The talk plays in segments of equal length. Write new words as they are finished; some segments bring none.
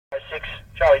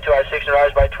Charlie 206 and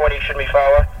Rose Bay 20 shouldn't be far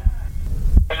away.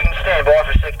 You can stand by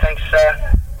for a sec, thanks.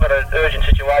 Got an urgent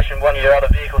situation, one of your other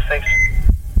vehicles, thanks.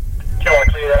 Till I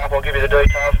clear that up, I'll give you the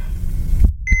details.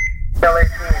 Charlie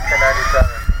 1097.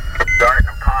 Dark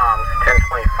Palms,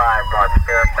 1025 North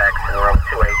Fairfax in room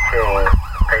 218.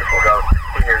 Patient goes to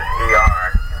Cedars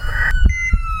ER.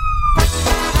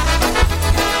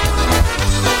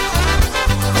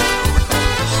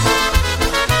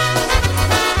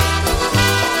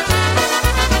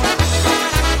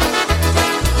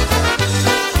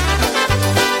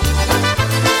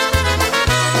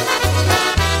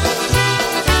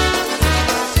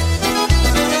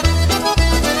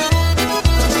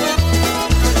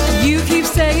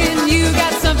 Saying you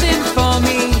got something for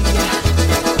me,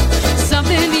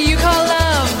 something you call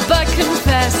love, but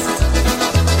confess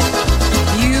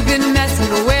you've been messing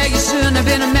where you shouldn't have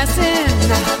been messing,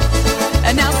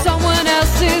 and now someone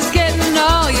else is getting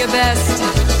all your best.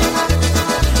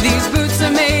 These boots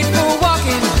are made for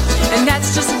walking, and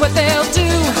that's just what they'll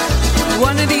do.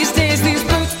 One of these days these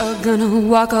boots are gonna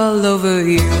walk all over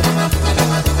you.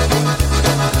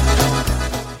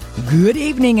 Good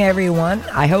evening, everyone.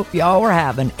 I hope y'all are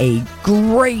having a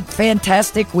great,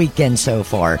 fantastic weekend so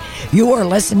far. You are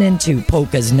listening to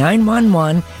Polkas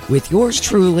 911 with yours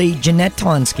truly, Jeanette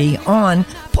Tonsky, on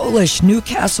Polish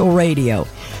Newcastle Radio.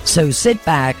 So sit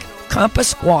back, comp a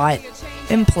squat,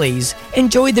 and please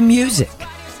enjoy the music.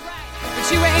 But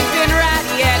you ain't been right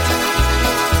yet.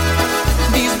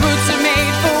 These boots are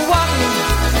made for walking,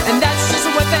 and that's just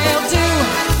what they'll do.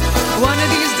 One of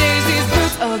these days these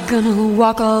boots are gonna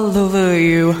walk all over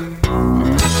you.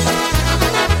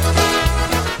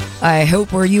 I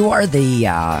hope where you are the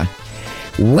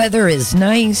weather is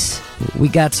nice. We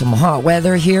got some hot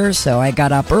weather here, so I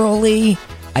got up early.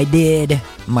 I did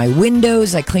my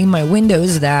windows. I cleaned my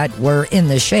windows that were in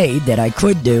the shade that I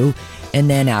could do. And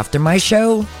then after my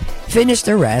show, finished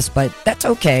the rest, but that's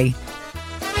okay.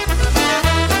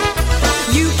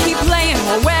 You keep playing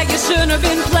where you shouldn't have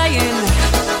been playing,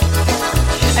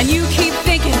 and you keep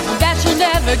thinking that you'll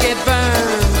never get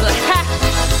burned. Ha!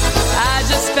 I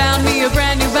just found me a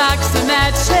brand new box of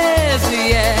matches,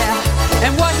 yeah.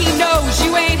 And what he knows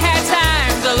you ain't had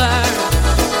time to learn.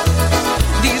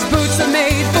 These boots are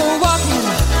made for walking,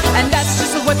 and that's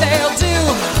just what they'll do.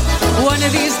 One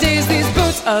of these days these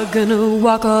boots are gonna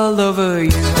walk all over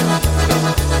you.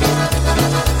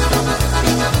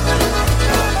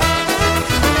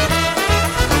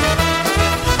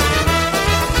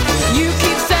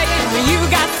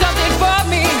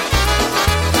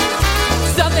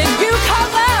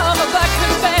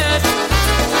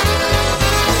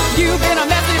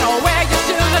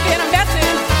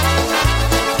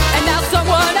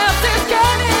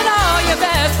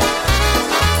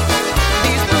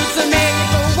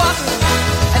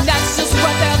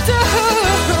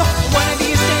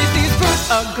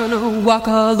 Gonna walk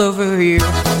all over you.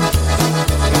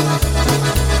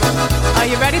 Are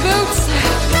you ready, boots?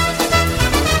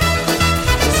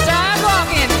 Start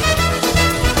walking.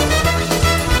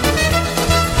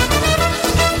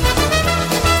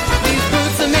 These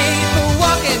boots are made for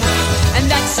walking, and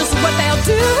that's just what they'll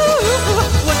do.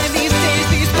 One of these days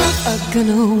these boots are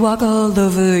gonna walk all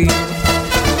over you.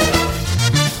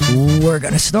 We're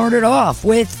gonna start it off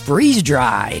with Freeze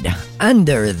Dried,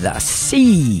 Under the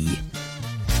Sea.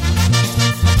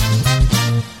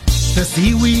 The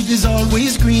seaweed is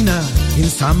always greener in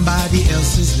somebody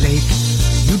else's lake.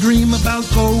 You dream about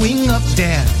going up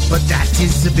there, but that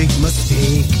is a big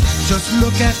mistake. Just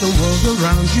look at the world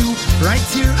around you, right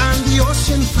here on the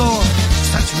ocean floor.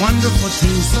 Such wonderful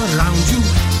things surround you.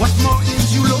 What more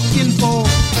is you looking for?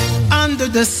 Under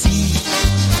the sea,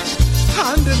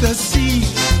 under the sea.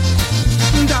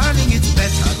 Darling, it's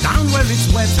better down where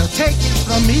it's wetter. Take it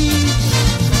from me.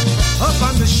 Up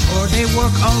on the shore they work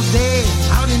all day,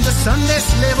 out in the sun they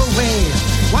slave away,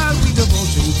 while we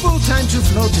devoting full time to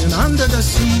floating under the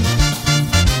sea.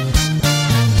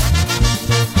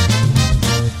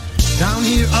 Down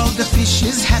here all the fish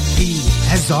is happy,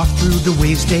 as off through the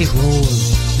waves they roll.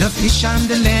 The fish on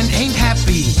the land ain't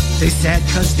happy, they sad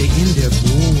cause they in their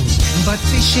bowl. But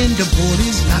fish in the bowl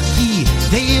is lucky,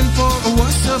 they in for a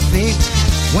worse of fate.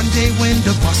 One day when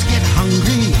the boss get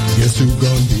hungry, guess who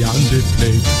gonna be on the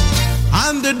plate?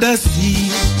 Under the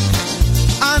sea,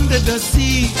 under the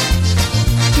sea.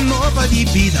 Nobody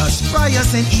beat us, fry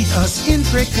us and eat us in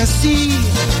fricassee.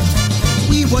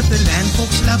 We what the land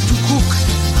folks love to cook.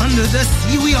 Under the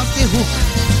sea we off the hook.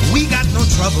 We got no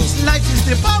troubles, life is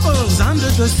the bubbles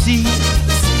under the sea.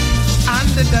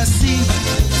 Under the sea.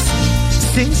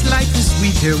 Since life is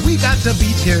sweet here, we got to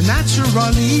beat here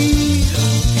naturally.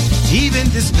 Even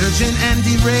the sturgeon and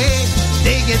the ray,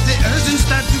 they get the urgent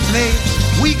start to play.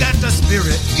 We got the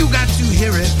spirit, you got to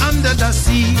hear it under the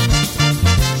sea.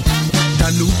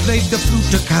 Danu played the flute,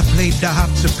 the cat played the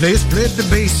harp, the players played the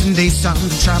bass and they sang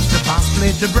the chop. The bass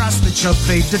played the brass, the chub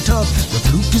played the tub. The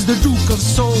flute is the Duke of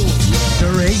Soul. The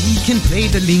ray he can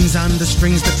play the lings on the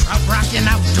strings. The trout rocking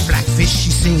out, the blackfish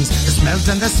she sings. The smells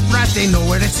and the sprat, they know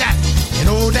where it's at. You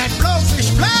know that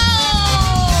blowfish blow!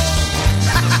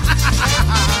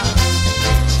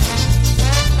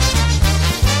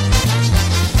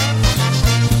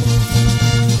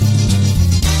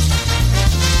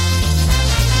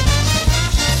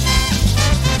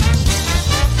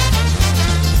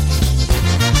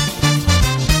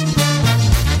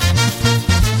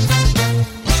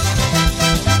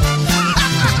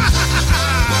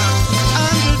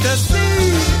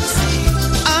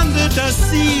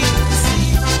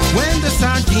 When the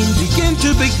sardines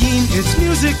begin, it's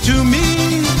music to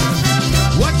me.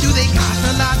 What do they got?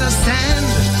 A lot of sand.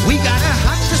 We got a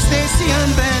hot crustacean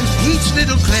band. Each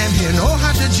little clam here know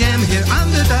how to jam here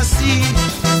under the sea.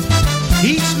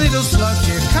 Each little slug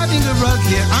here cutting the rug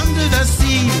here under the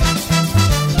sea.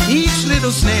 Each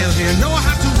little snail here know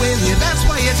how to whale here. That's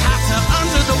why it's hotter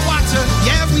under the water.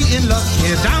 Yeah, we in luck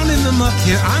here, down in the muck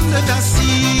here under the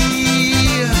sea.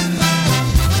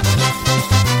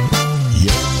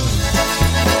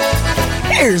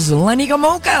 Here's Lenny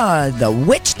Gomulka, the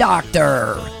Witch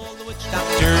Doctor. The witch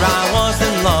doctor, I was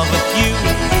in love with you.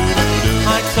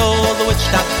 I told the witch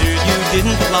doctor you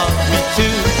didn't love me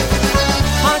too.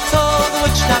 I told the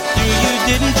witch doctor you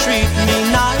didn't treat me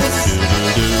nice.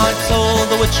 I told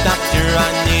the witch doctor I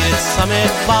needed some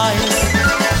advice.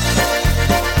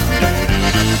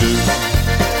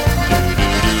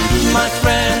 My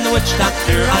friend the witch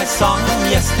doctor, I saw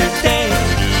him yesterday.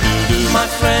 My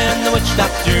friend the witch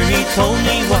doctor, he told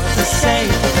me what to say.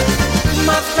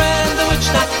 My friend the witch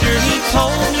doctor, he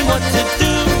told me what to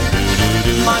do.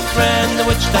 My friend the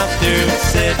witch doctor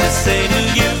said to say to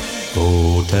you,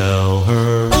 go tell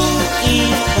her. Ooh,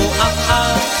 ee, ooh, ah,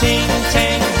 ah, ting,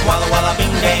 tang, walla, walla,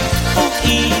 bing, bang. Ooh,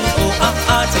 ee, ooh, ah,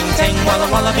 ah, ting, tang, walla,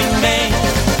 walla, bing, bang.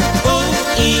 Ooh,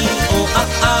 ee, ooh, ah,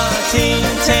 ah, ting,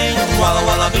 tang, walla,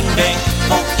 walla, bing, bang.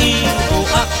 Ooh, ee, ooh,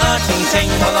 ah, ah, ting,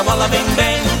 tang, walla, walla, bing,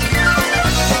 bang.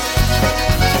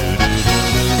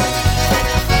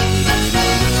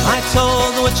 I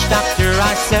told the witch doctor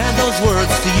I said those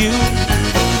words to you.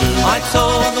 I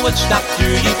told the witch doctor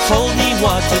you told me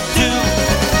what to do.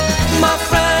 My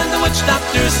friend the witch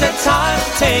doctor said time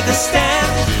to take a stand.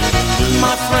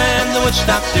 My friend the witch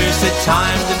doctor said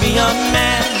time to be a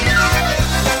man.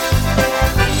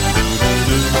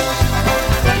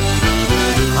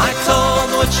 I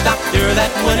told the witch doctor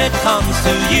that when it comes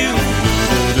to you,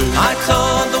 I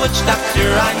told the witch doctor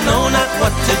I know not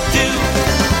what to do.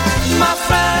 My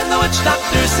friend the witch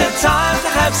doctor said time to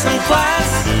have some class.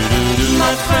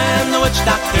 My friend the witch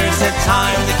doctor said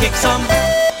time to kick some.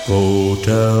 Go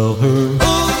tell her.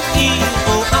 Ooh, ee,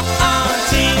 ooh, ah, ah,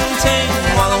 ting, tang,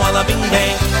 walla, walla, bing,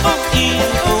 bang. Ooh, ee,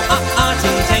 ooh, ah, ah,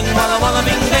 ting, tang, walla, walla,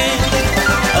 bing, bang.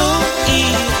 Ooh,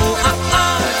 ee, ooh, ah,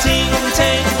 ah, ting,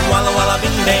 tang, walla, walla,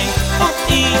 bing, bang. Ooh,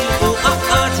 ee, ooh, ah,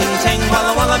 ah, ting, tang,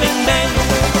 walla, walla, bing, bang.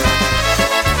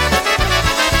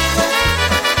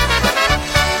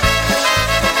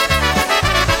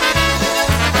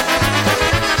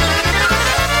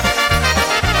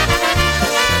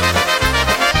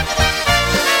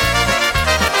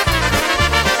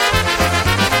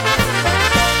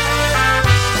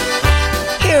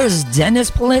 Here's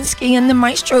Dennis Polinsky and the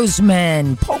Maestro's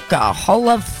Men, Polka Hall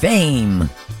of Fame.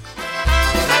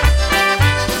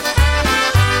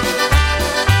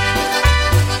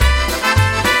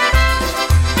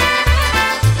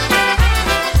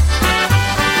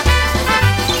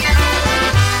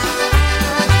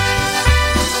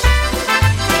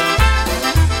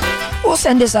 We'll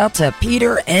send this out to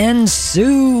Peter and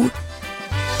Sue.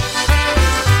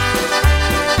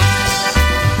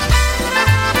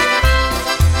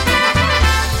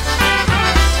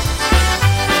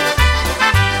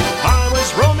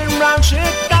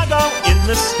 Chicago in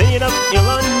the state of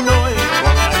Illinois.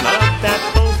 Well, I loved that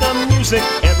polka music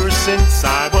ever since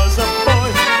I was a boy.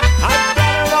 I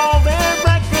gathered all their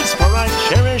records for I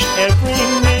cherished every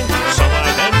name. So I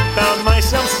then found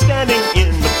myself standing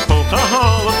in the Polka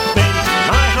Hall of Fame.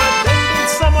 My heart then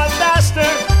beat somewhat faster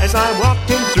as I walked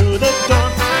in through the door,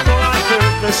 for I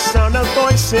heard the sound of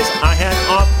voices I had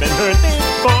often heard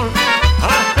before.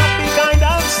 A happy kind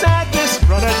of sadness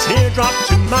brought a teardrop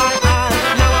to my eye.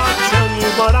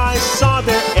 What I saw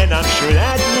there, and I'm sure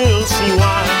that you'll see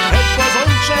why. It was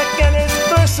Onchek and his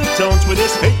versatones with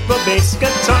his paper bass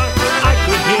guitar. I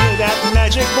could hear that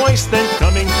magic voice then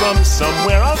coming from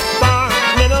somewhere afar.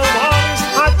 Little Wally's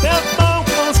heartfelt folk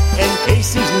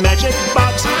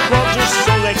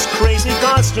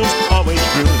costumes always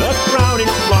drew the crowd in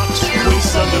flocks. We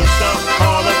salute the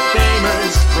Hall of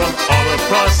Famers from all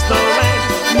across the land.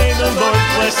 May the Lord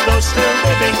bless those still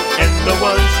living and the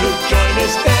ones who join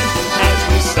us then, as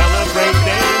we celebrate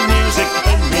their music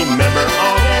and remember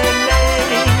all their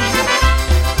names.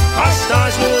 Our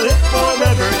stars will live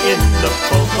forever in the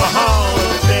Polka Hall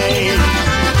of Fame.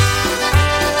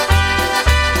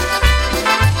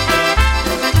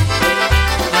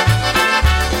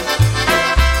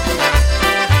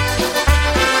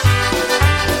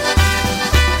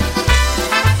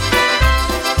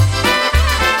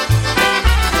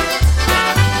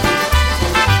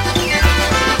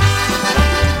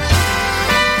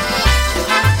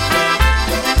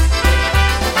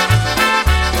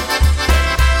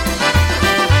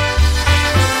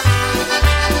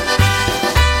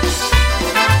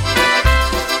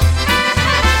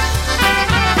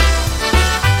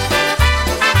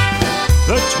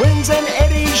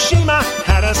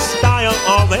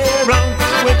 All their own,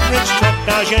 with Rich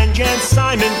Tokaj and Jan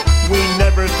Simon, we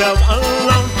never felt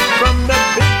alone. From the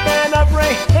big band of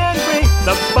Ray Henry,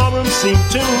 the ballroom seemed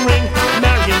to ring.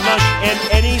 Marion Lush and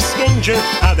Eddie Skinger,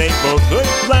 how they both could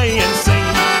play and sing.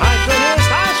 I could hear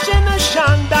Sashin the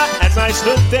Shanda as I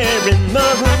stood there in the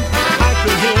room. I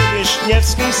could hear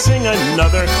Wisniewski sing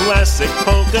another classic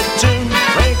polka tune.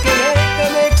 Frank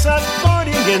and Ake's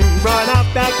accordion brought out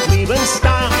that Cleveland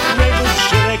style. Raven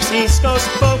Shilek's East Coast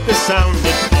polka sound,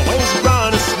 it always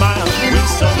brought a smile. We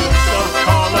salute the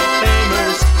Hall of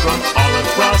Famers from all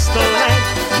across the land.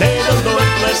 May the Lord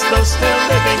bless those still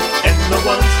living and the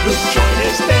ones who join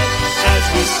us then, as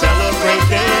we celebrate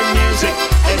their music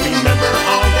and remember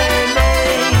all their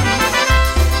names.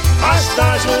 Our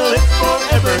stars will live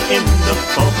forever in the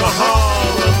Polka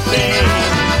Hall of Fame.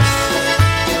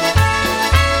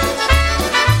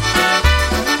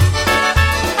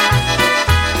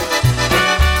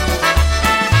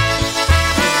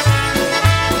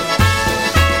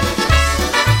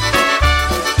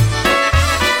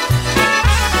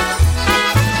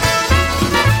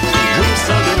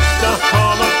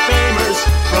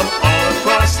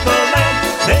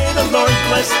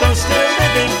 Bless those still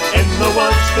living and the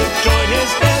ones who join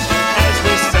his band, as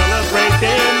we celebrate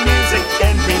their music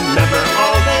and remember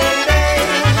all their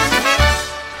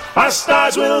names. Our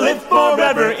stars will live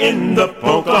forever in the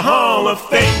Polka Hall of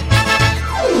Fame.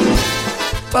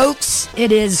 Folks,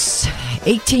 it is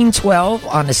 1812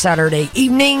 on a Saturday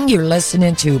evening. You're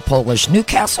listening to Polish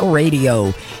Newcastle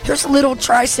Radio. Here's a little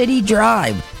Tri-City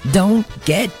Drive. Don't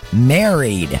get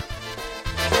married.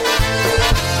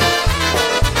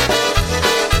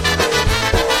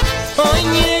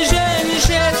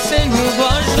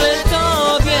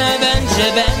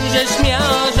 Będziesz miał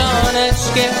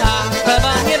żoneczkę, a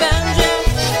chyba nie będzie.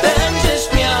 Będziesz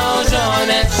miał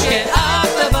żoneczkę, a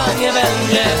chyba nie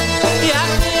będzie.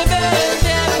 Jak nie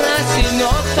będzie pracy,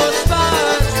 no to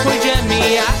spać pójdziemy.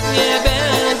 Jak nie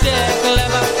będzie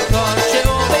chleba, to się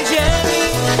obejdziemy.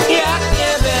 Jak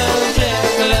nie będzie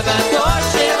chleba, to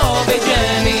się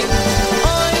obejdziemy.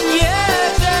 Oj, nie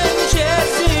żeń się,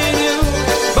 synu,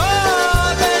 bo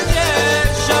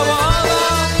będziesz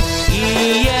żałował i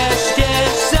jeszcze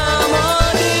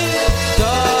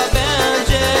to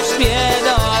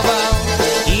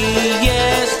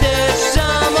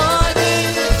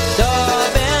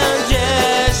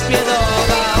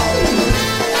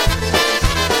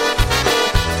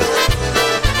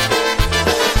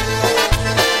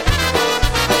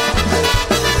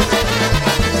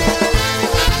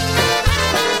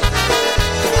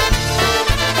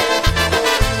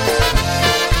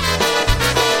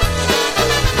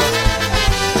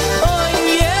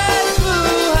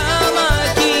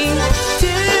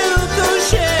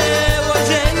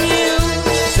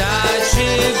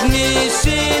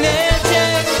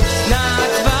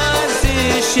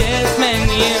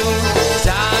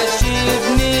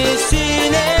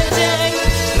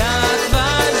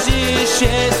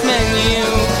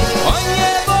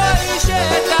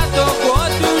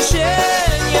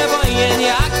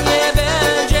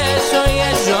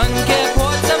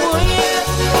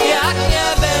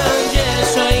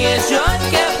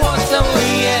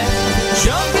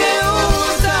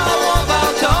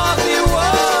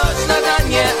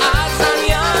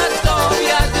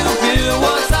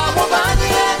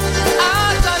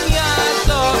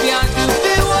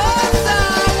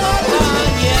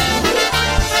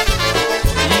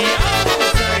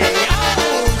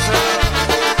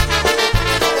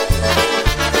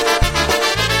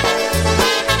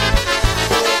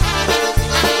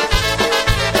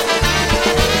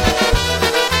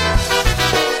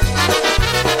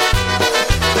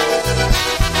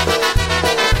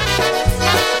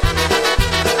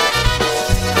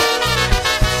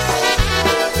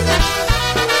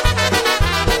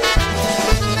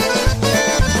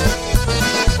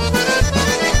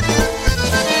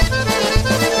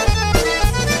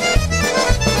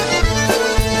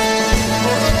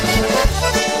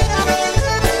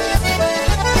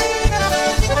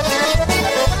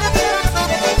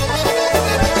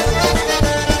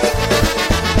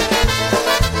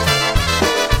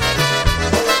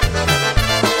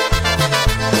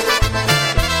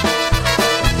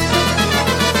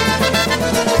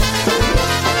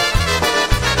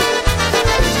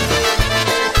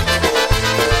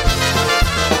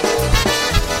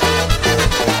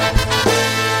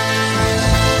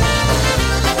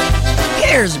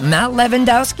Here's Matt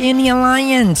Lewandowski and the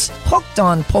Alliance, Hooked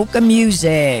on Polka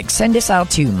Music. Send us out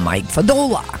to Mike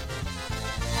Fadola.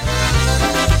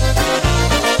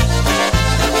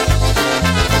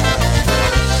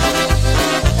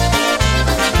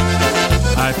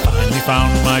 I finally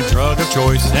found my drug of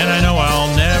choice, and I know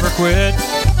I'll never quit.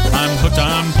 I'm hooked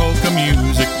on polka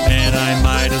music, and I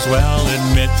might as well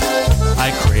admit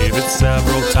I crave it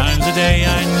several times a day.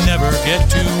 I never get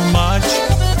too much.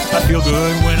 I feel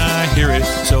good when I hear it,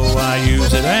 so I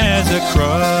use it as a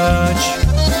crutch.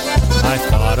 I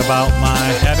thought about my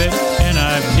habit, and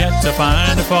I've yet to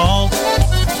find a fault.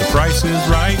 The price is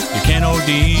right, you can't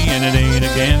OD, and it ain't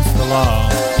against the law.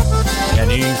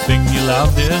 Anything you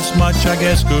love this much, I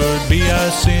guess, could be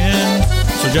a sin.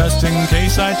 So just in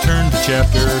case, I turn to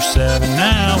chapter 7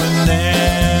 now and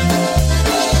then.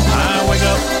 I wake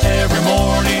up every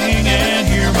morning and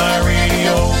hear my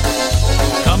radio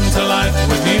come to life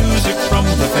with music from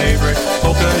the favorite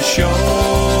polka show.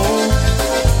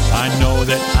 I know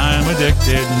that I'm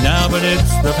addicted now, but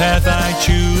it's the path I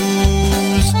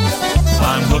choose.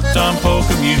 I'm hooked on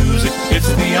polka music, it's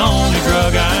the only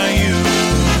drug I use.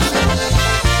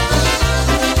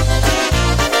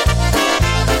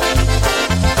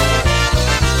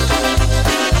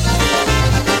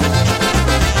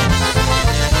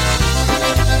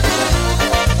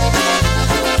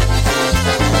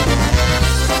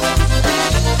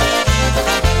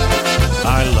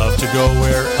 I love to go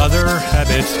where other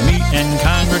habits meet and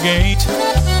congregate.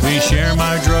 We share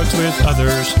my drugs with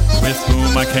others with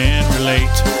whom I can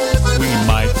relate. We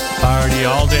might party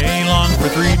all day long for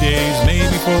 3 days,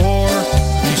 maybe 4.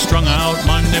 We strung out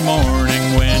Monday morning,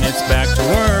 when it's back to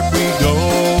work we go.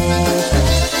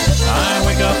 I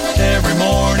wake up every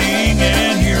morning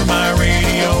and hear my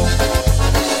radio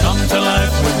come to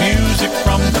life with music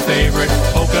from the favorite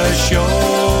polka show.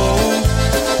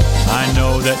 I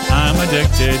know that I'm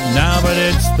addicted now, but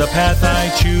it's the path I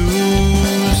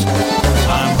choose.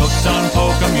 I'm hooked on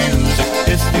polka music,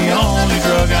 it's the only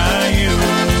drug I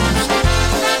use.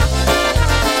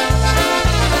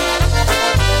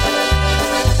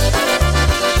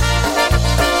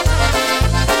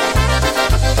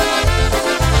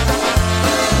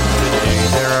 Today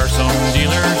there are some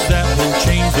dealers that will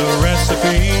change the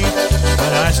recipe,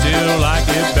 but I still like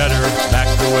it better back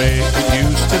the way it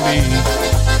used to be.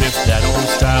 If that old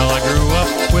style I grew up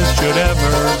with should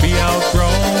ever be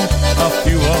outgrown, a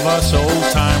few of us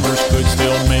old-timers could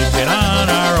still make it on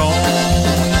our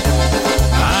own.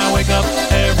 I wake up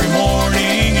every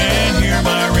morning and hear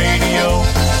my radio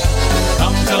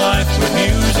come to life with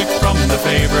music from the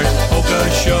favorite polka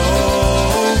show.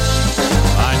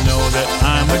 I know that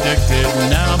I'm addicted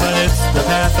now, but it's the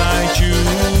path I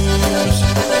choose.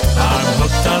 I'm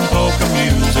hooked on polka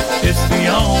music, it's the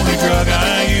only drug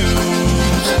I use.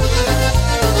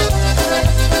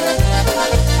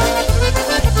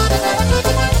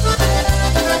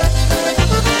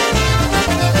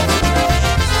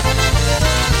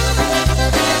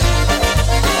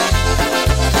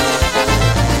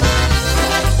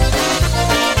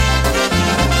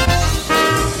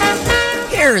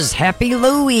 Here's Happy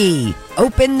Louie.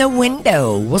 Open the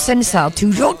window. We'll send us out to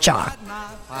Jocha.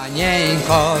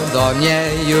 Panieńko, do mnie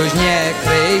już nie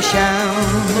kryj się.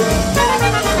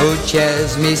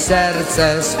 Uciez mi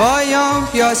serce swoją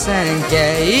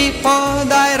piosenkę i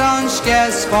podaj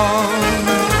rączkę swą.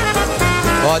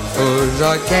 Otwórz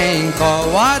okienko,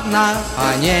 ładna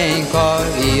panieńko,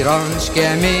 i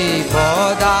rączkę mi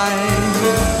podaj.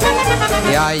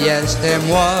 Ja jestem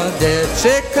młody,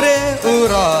 przykry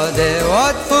urody,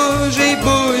 otwórz i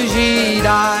buzi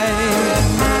daj.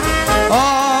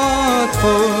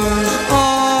 Otwórz,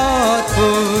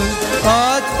 otwórz,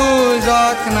 otwórz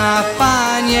okna,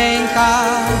 panieńka,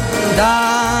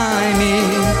 daj mi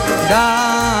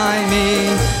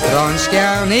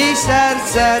rączkę i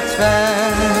serce Twe.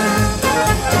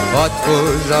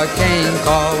 Otwórz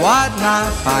okienko, ładna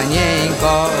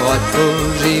panieńko,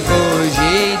 otwórz i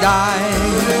buzi daj.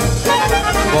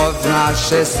 Bo w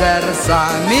nasze serca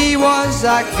miłość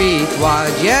zakwitła,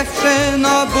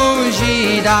 dziewczyno,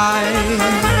 buzi daj.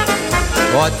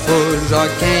 Otwórz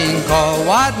okienko,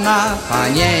 ładna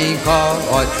panieńko,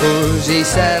 otwórz i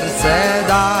serce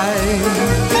daj.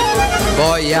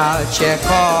 Bo ja Cię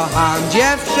kocham,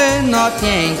 dziewczyno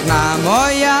piękna,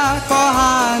 moja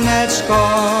kochaneczko.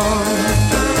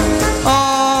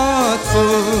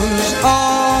 Otwórz,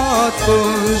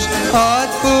 otwórz,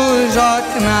 otwórz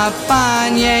okna,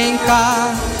 panieńka,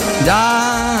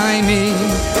 daj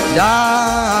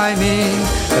mi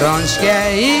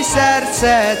rączkę i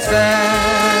serce Twe.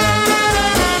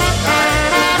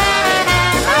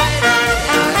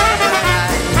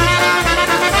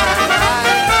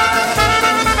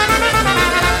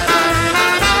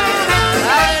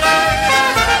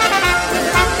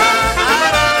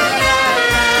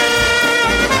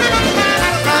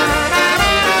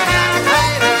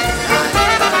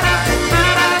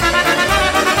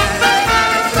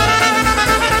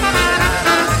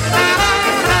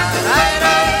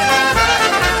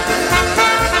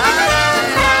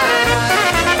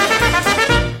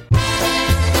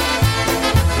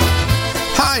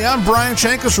 Hi, I'm Brian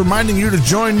Shankus, reminding you to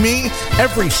join me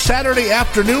every Saturday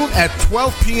afternoon at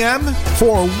 12 p.m.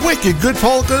 for wicked good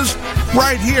polkas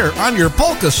right here on your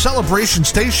polka celebration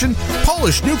station,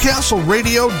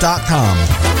 PolishNewcastleRadio.com.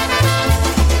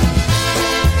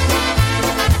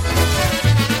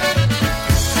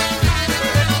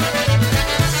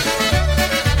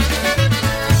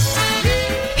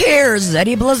 Here's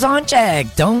Eddie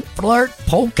Blazonczyk, Don't Flirt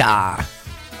Polka.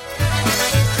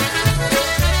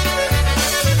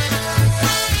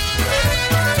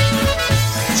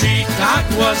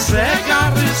 Chicago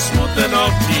zegary smutno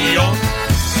piją,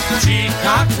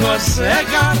 Chicago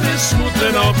zegary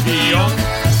smutno piją.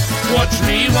 Choć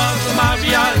miło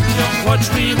odmawiają,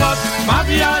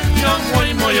 oj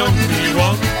moją miłą.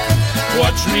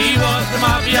 Choć miło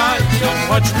odmawiają,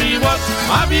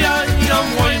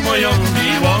 oj moją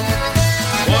miłą.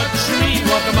 Choć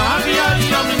miło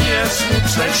odmawiają, nie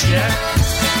smucę się.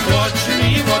 Choć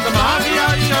miło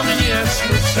odmawiają, nie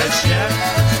smucę się.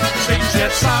 Przyjdzie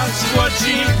czas,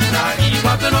 godzina i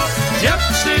ładno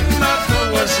dziewczyna do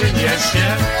łzy niesie.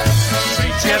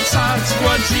 Przyjdzie czas,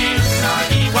 godzina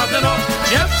i ładno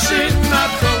dziewczyna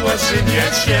do łzy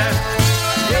niesie.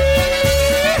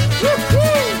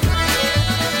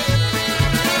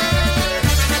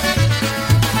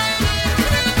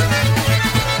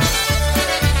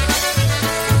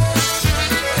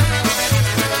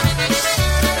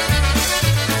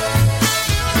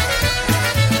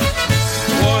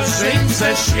 Łożyńce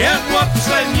się,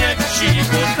 chłopcze, niech ci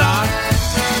Bóg da.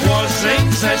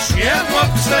 Łożyńce się,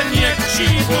 chłopcze, niech ci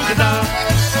Bóg da.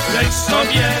 Weź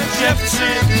sobie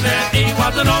dziewczynę i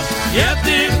ładno,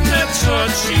 jedyne co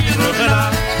ci równa.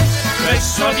 Weź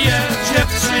sobie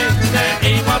dziewczynę i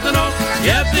ładno,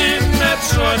 jedyne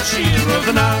co ci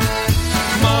równa.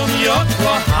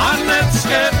 Moniotło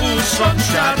haneckie u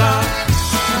sąsiada.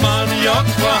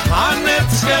 Moniotło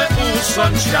haneckie u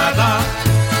sąsiada.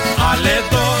 Ale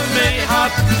do mej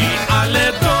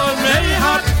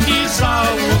chatki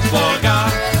załóg Boga.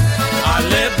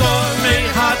 Ale do mej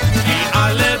chatki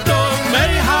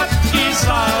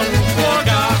załóg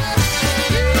Boga.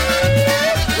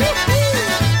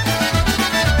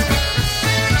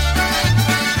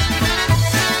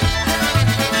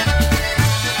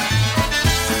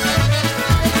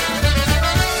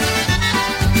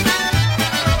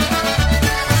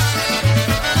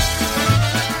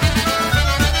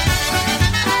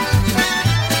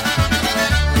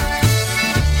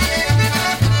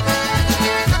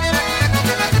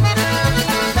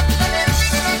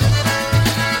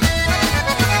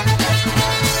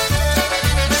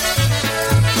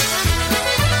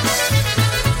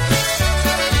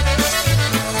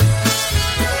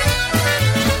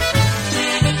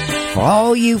 For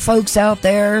all you folks out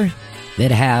there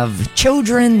that have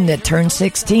children that turn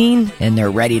 16 and they're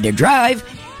ready to drive,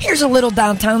 here's a little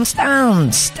downtown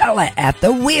sound, Stella at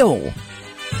the wheel.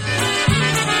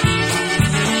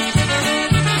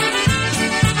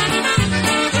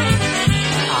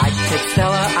 I take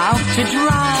Stella out to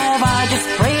drive, I just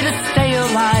pray to stay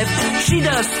alive. She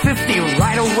does 50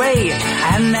 right away,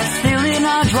 and that's still in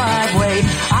our driveway.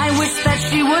 I wish that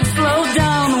she would slow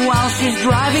down while she's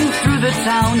driving through the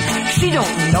town. She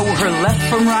don't know her left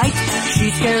from right,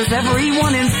 she scares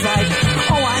everyone in sight.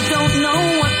 Oh, I don't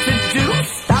know what to do.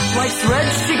 Stoplights red,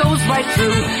 she goes right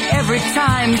through. Every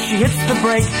time she hits the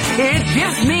brake, it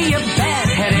gives me a bad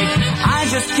headache. I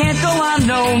just can't go on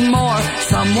no more.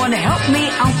 Someone help me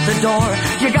out the door.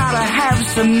 You gotta have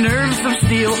some nerves of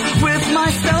steel with my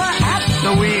Stella at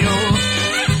the wheel.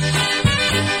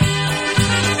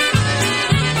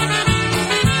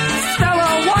 Stella,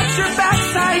 watch your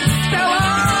backside, Stella!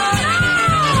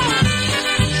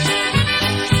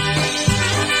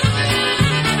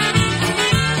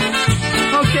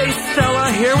 Okay, Stella,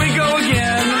 here we go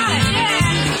again.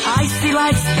 I see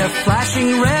lights, they're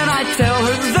flashing red. I tell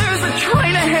her there's a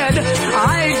train ahead.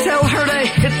 I tell her to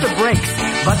hit the brakes,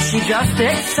 but she just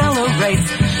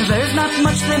accelerates. There's not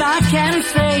much that I can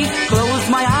say. Close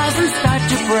my eyes and start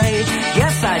to pray.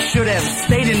 Guess I should have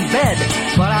stayed in bed,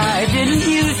 but I didn't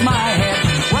use my head.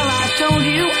 Well, I told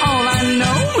you all I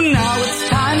know. Now it's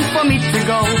time for me to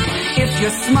go. If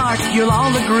you're smart, you'll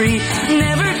all agree.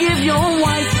 Never give your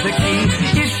wife the key.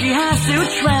 If she has to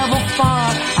travel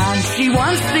far and she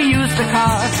wants to use the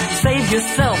car, save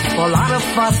yourself a lot of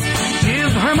fuss.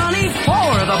 Give her money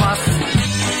for the bus.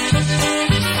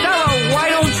 Stella, why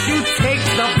don't you take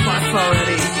the bus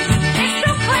already? It's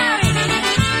so cloudy.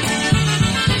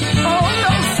 Oh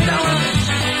no, Stella.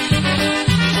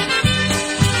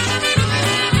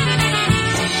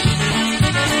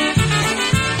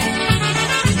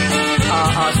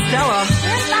 Stella.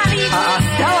 Where's Bobby?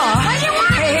 Stella. What do you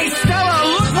want? Hey, Stella,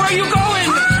 look where you going.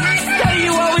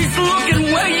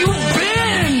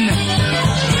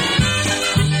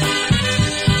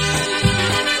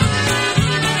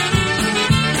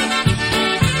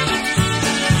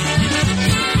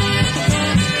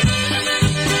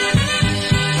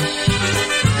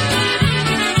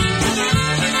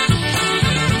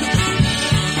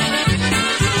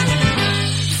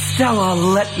 Stella,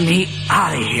 let me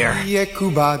out of here.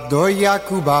 Jakuba do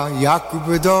Jakuba,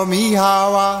 Jakub do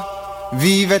Michała.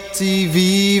 Wivet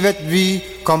wi,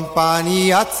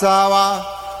 kompania cała.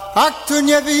 A kto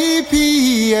nie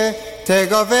wypije,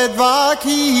 tego we dwa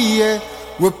kije.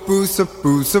 Łupu,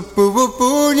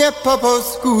 supu, nie po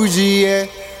polsku żyje.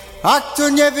 A kto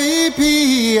nie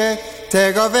wypije,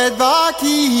 tego we dwa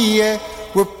kije.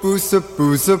 Łupu,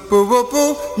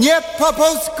 supu, nie po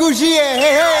polsku żyje.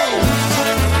 Hey!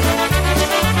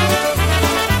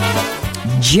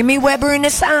 Jimmy Weber and the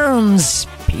Sounds,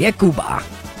 Piekuba.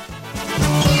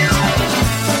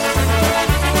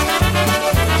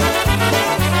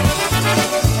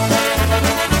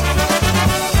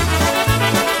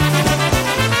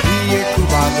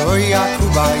 Do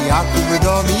Jakuba, Jakub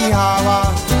do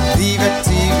Michała. Wivet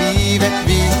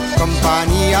wi,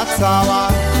 kompania cała.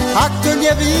 A kto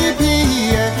nie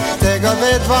wypije, tego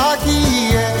we dwa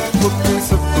kije. Łupu,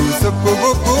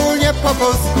 supu, nie po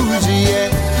polsku żyje.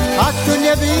 A kto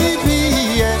nie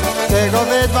wypije, tego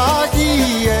we dwa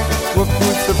kije. Łupu,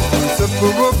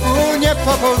 supu, nie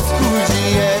po polsku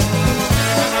żyje.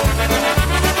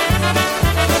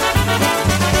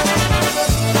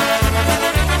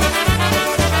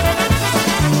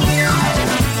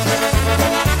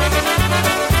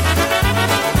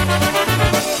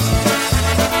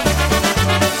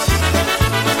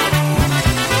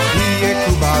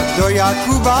 Do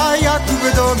Jakuba,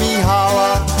 Jakub do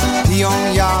Michała. Piją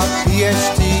ja, pijesz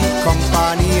ty,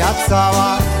 kompania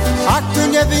cała. A kto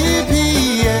nie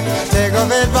wypije, tego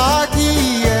we dwa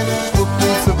kije. Łupu,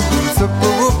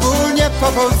 supu, nie po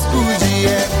polsku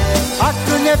żyje. A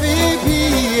kto nie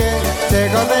wypije,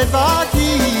 tego we dwa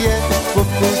kije.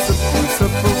 Łupu,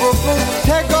 supu,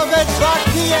 tego we dwa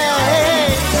kije.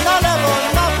 Hej, na lewo,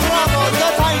 na prawo, do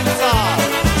tańca.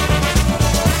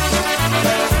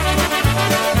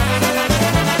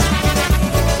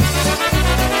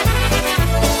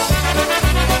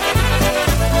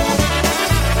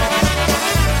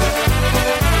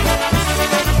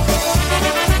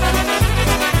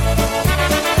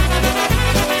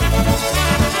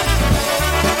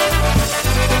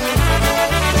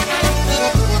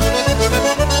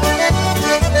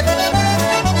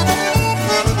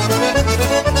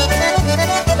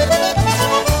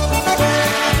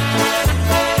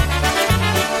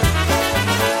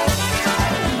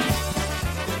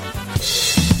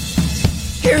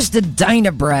 Here's the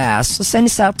Dyna Brass. So send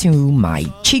this out to my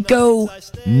Chico,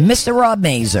 Mr. Rob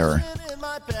Mazer.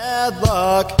 Bad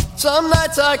luck. Some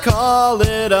nights I call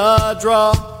it a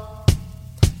draw.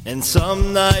 And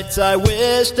some nights I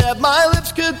wish that my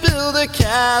lips could build a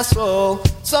castle.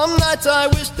 Some nights I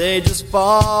wish they just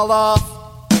fall off.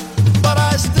 But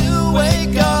I still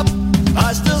wake up,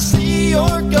 I still see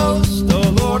your ghost.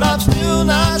 Oh Lord, I'm still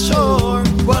not sure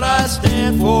what I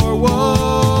stand for.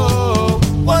 Whoa,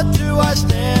 what do I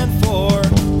stand for?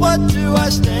 What do I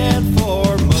stand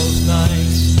for? Most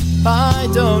nights I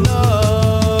don't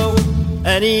know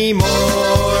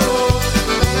anymore.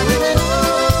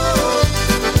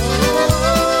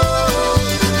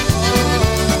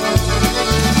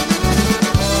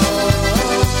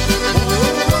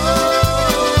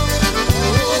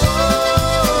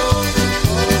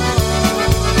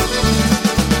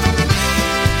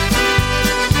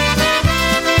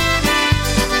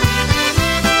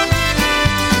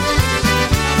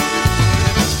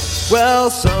 Well,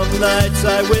 some nights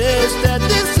I wish that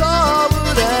this all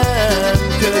would end,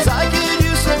 'cause I could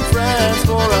use some friends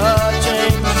for a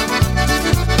change.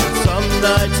 Some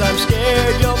nights I'm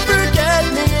scared you'll forget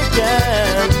me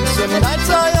again. Some nights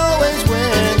I always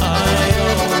win.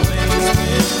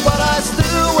 But I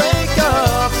still wake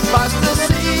up, I still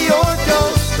see your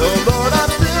ghost. Oh Lord,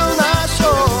 I'm still not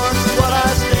sure what I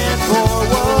stand for.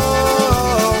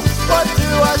 Whoa, what do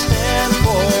I stand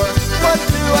for? What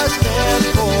do I stand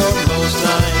for? Most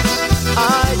nights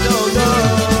I don't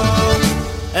know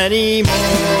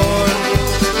anymore.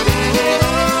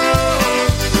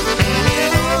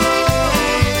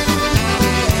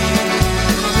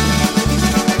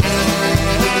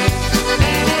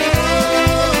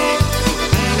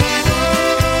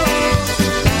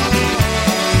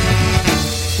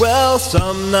 Well,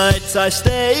 some nights I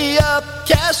stay up,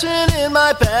 cashing in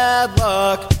my bad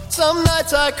luck. Some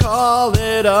nights I call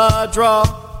it a draw.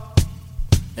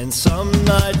 And some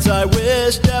nights I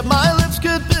wish that my lips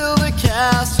could build a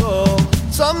castle.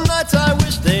 Some nights I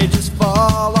wish they just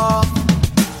fall off.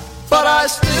 But I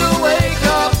still wake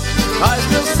up, I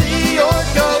still see your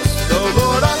ghost. Oh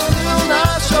Lord, I'm still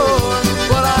not sure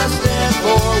what I stand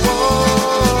for.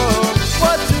 Whoa,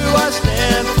 what do I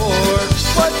stand for?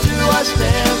 What do I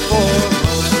stand for?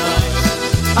 Most nights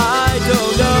I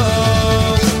don't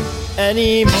know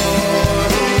anymore.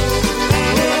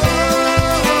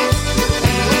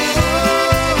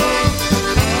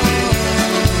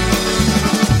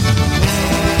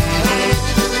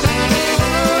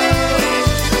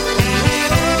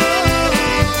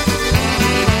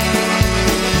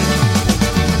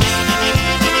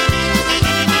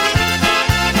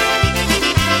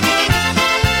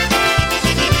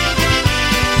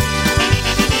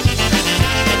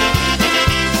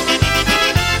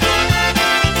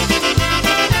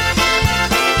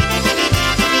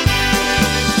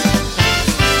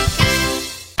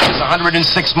 It's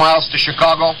 106 miles to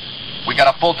Chicago. We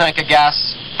got a full tank of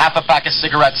gas, half a pack of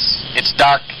cigarettes. It's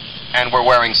dark, and we're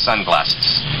wearing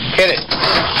sunglasses. Hit it.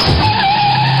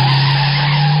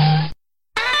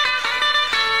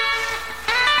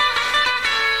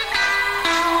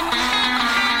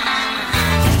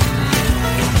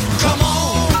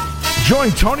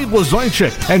 Join Tony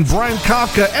Blazonczyk and Brian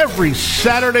Kafka every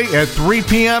Saturday at 3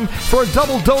 p.m. for a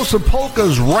double dose of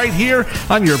polkas right here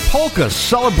on your polka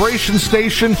celebration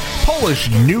station,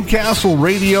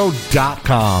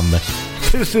 PolishNewcastleRadio.com.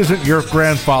 This isn't your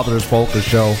grandfather's polka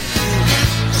show.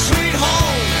 Sweet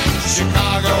home,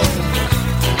 Chicago.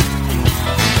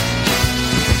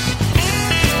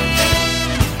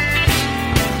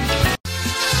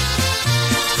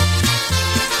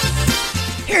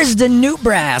 Here's the new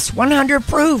brass, 100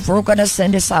 proof. We're going to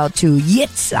send this out to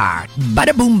Yitzhak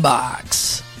Bada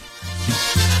Boombox.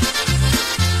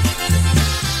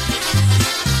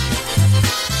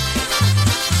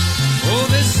 Oh,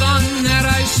 this song that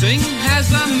I sing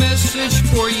has a message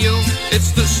for you.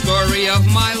 It's the story of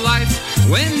my life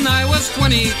when I was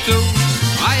 22.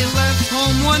 I left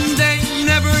home one day,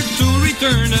 never to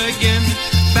return again.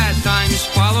 Bad times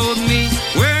followed me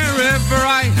wherever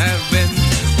I have been.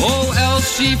 Oh,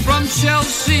 Elsie from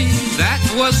Chelsea, that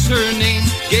was her name,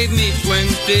 gave me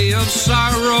plenty of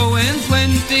sorrow and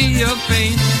plenty of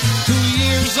pain. 2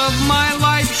 years of my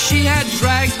life she had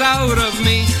dragged out of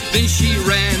me, then she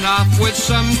ran off with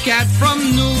some cat from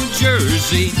New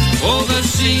Jersey. Oh, the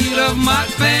seat of my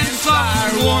pants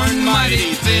are worn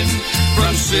mighty thin,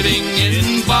 from sitting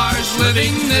in bars,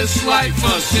 living this life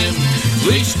of sin.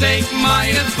 Please take my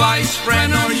advice,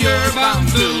 friend, or you're bound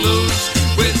to lose,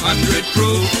 with 100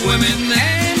 proof women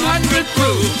and 100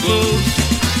 proof booze.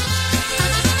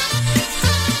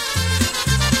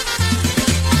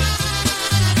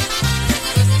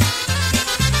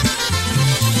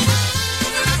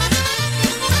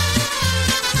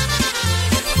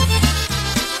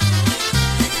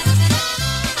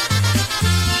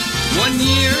 One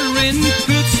year in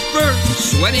Pittsburgh,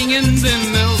 sweating in the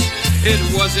mills. It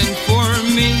wasn't for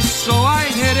me, so I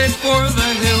headed for the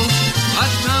hills. A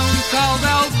town called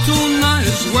Altoona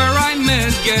is where I met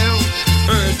Gail.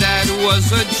 Her dad was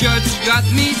a judge, got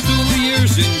me 2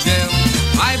 years in jail.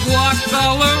 I've walked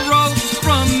all the roads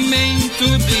from Maine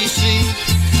to D.C.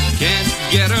 Can't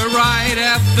get a ride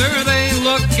after they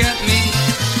look at me.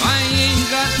 I ain't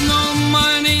got no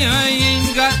money, I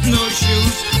ain't got no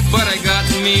shoes, but I got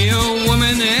me a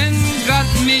woman and got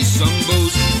me some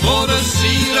booze. Oh, the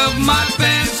seat of my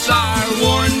pants are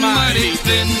worn mighty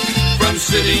thin, from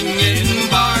sitting in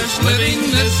bars, living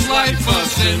this life of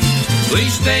sin.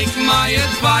 Please take my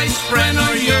advice, friend,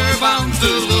 or you're bound to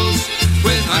lose,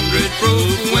 with 100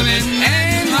 proof women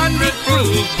and 100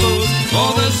 proof booze.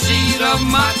 Oh, the seat of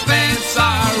my pants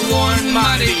are worn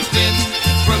mighty thin,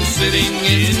 from sitting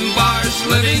in bars,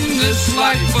 living this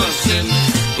life of sin.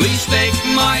 Please take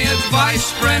my advice,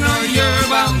 friend, or you're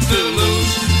bound to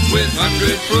lose, with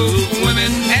 100 proof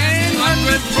women and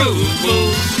 100 proof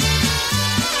booze.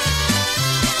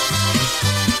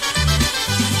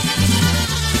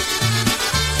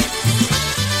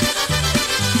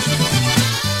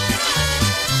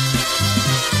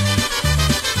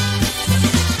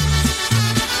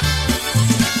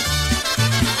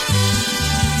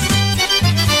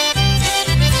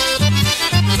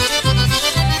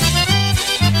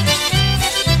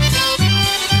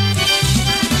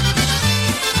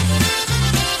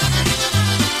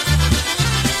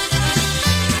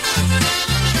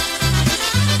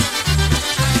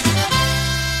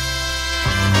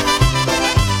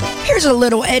 Here's a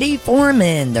little Eddie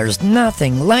Foreman. There's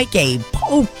nothing like a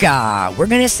polka. We're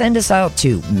going to send this out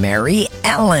to Mary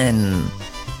Ellen.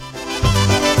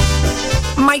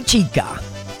 My chica.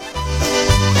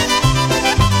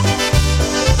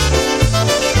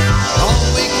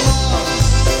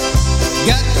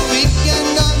 Got the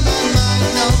weekend on my mind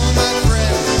now, my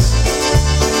friends.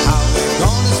 How we're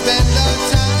gonna spend our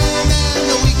time, and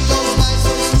the week goes by so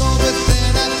slow, but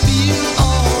then I feel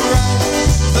alright.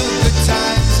 The good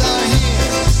times are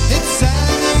here. It's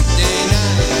Saturday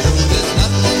night. There's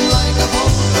nothing like a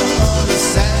polka on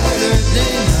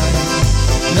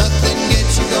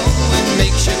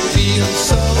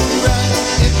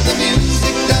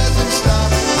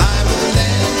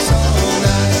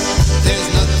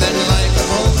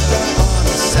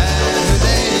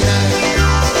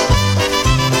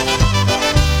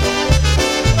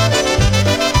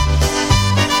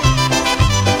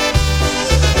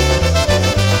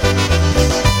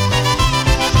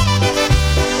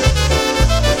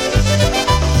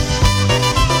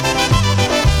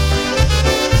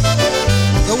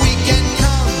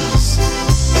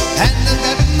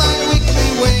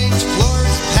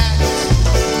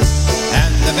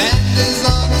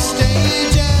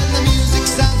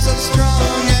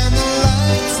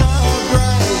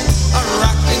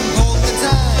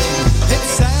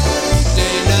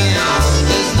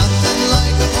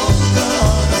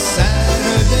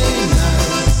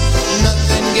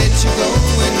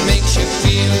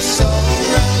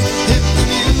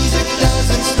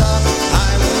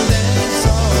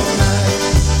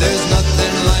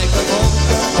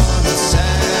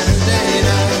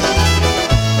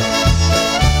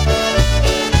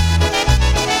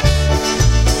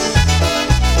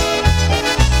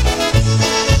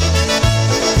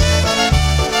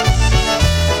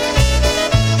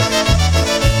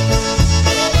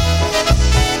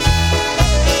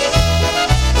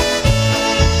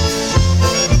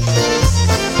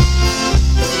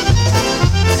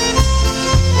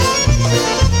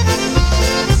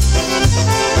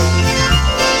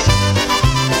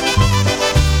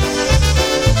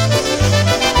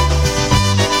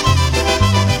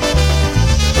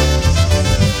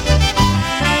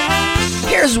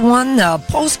Here's one, the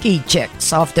Polski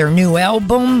Chicks, off their new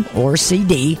album or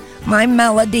CD, My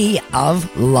Melody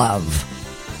of Love.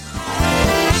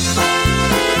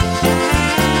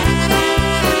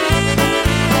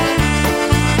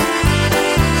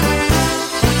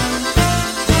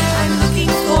 I'm looking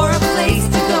for a place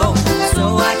to go,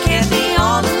 so I can't be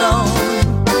all alone.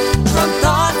 From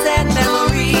thoughts and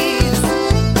memories,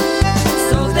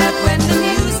 so that when the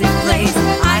music plays,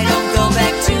 I don't go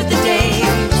back to the days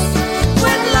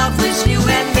when love was you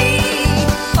and me.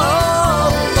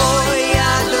 Oh,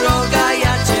 moja droga,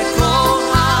 ja cię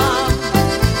kocham,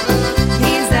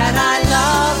 means that I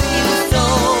love you so.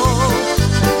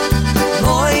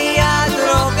 Moja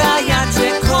droga, ja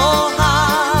cię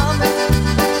kocham,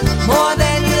 more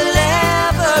than you'll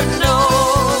ever know.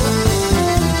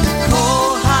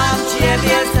 Kocham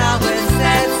ciebie całym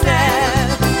sercem,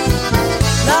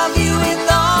 love you with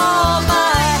all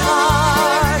my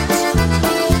heart.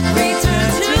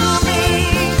 Return to me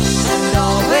and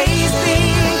always be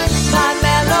my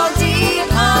melody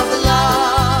of love.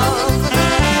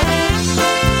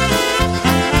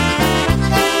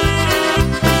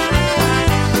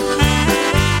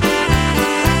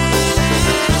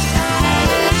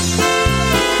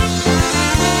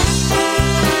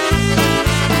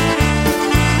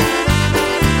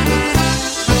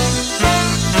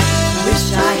 Wish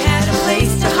I had a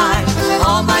place to hide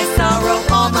all my sorrow,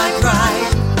 all my pride.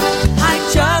 I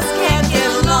just can't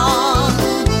get along,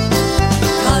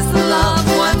 'cause the love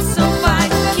once so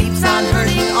fine keeps on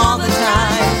hurting all the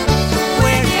time.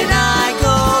 Where did I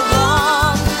go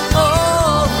wrong?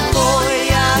 Oh,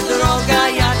 moja droga,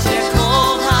 ja cię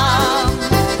kocham,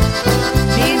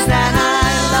 means that I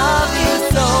love you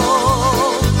so.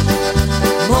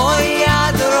 Moja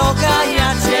droga, ja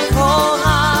cię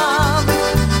kocham,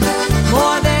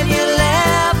 more than you'll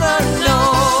ever know.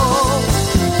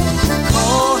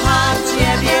 Kocham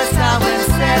ciebie całym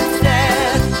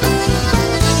sercem,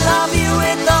 love you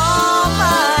with all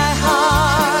my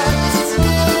heart.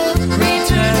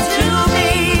 Return to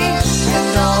me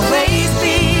and always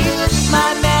be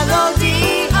my melody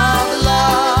of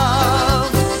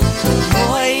love.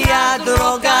 Moja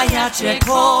droga, ja cię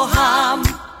kocham,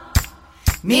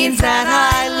 means that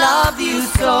I love you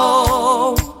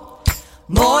so.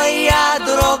 Moja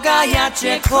droga, ja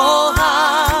cię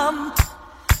kocham,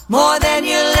 more than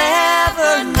you'll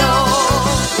ever know.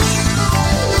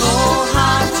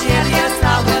 Kocham ciebie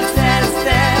całym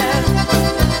sercem,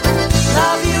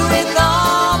 love you with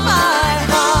all my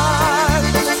heart.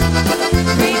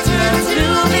 Return to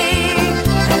me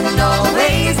and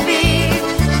always be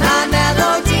my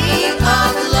melody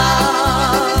of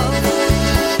love.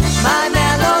 My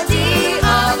melody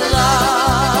of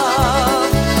love.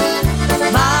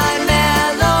 My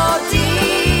melody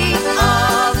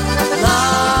of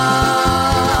love.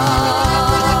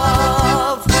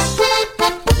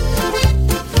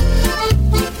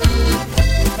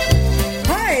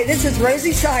 Hi, this is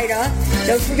Rosie Shida.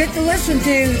 Don't forget to listen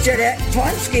to Jeanette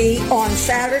Tonsky on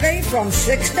Saturday from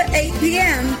 6 to 8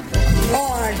 p.m.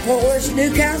 on Polish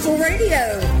Newcastle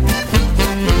Radio.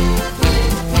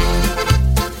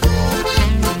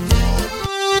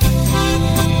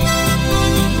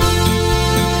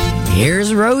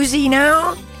 Here's Rosie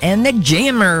now and the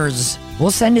Jammers.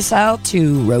 We'll send this out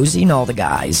to Rosie and all the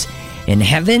guys. In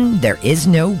heaven, there is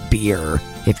no beer.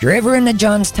 If you're ever in the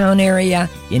Johnstown area,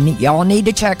 y'all need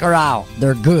to check her out.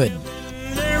 They're good.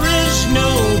 There is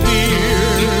no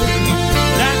beer,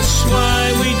 that's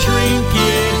why we drink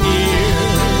it here.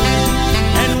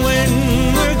 And when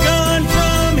we're gone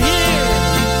from here,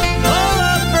 all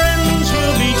our friends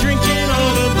will be drinking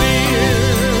all the beer.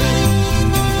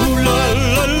 Ooh la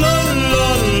la la la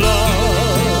la.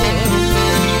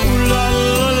 Ooh la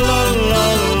la la la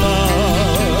la.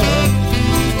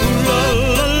 Ooh la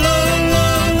la la la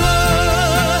la.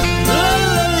 La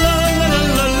la la la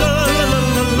la la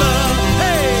la la.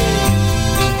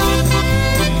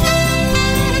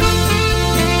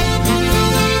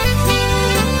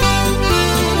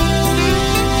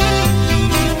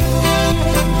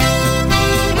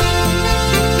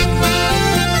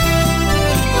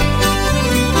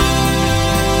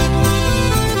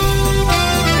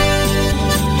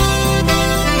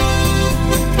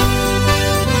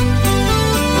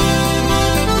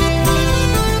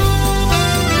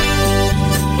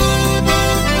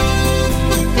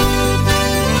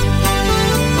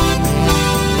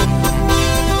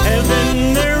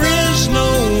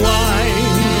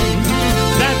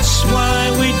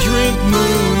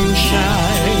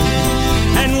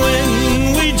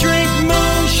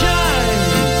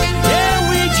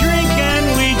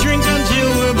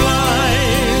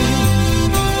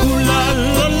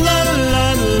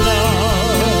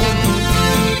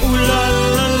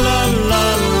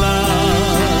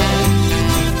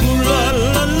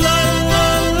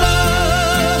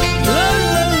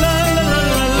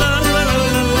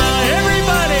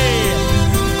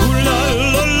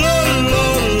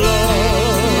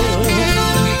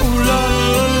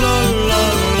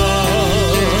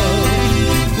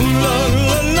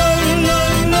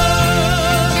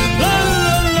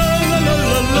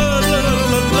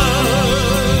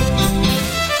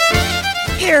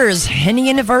 Here's Henny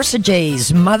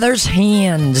University's Mother's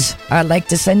Hands. I'd like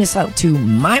to send this out to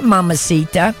my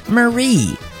mamacita,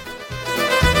 Marie.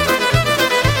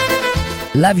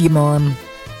 Love you, Mom.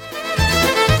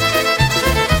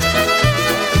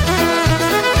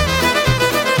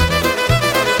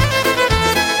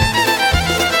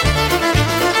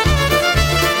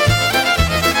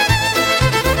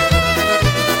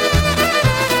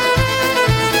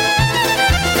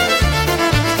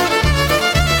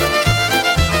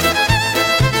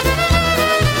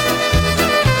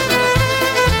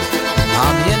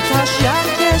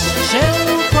 Jakieś się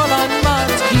kolan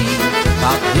matki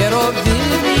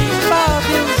papierowymi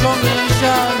bawił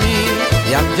żołnierzami.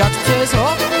 Jak dziad przez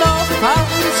okno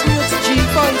wpadł zniósł ci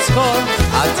wojsko,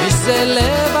 a dziś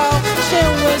zalewał się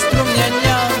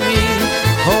strumieniami.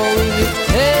 Hoły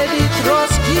wtedy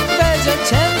troski będzie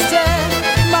cięce,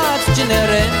 matczyne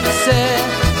ręce,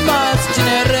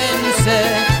 matczyne ręce.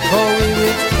 Hoły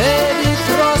wtedy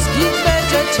troski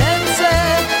będzie cięce,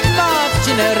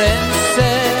 matczyne ręce,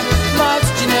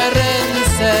 matczyne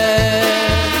ręce.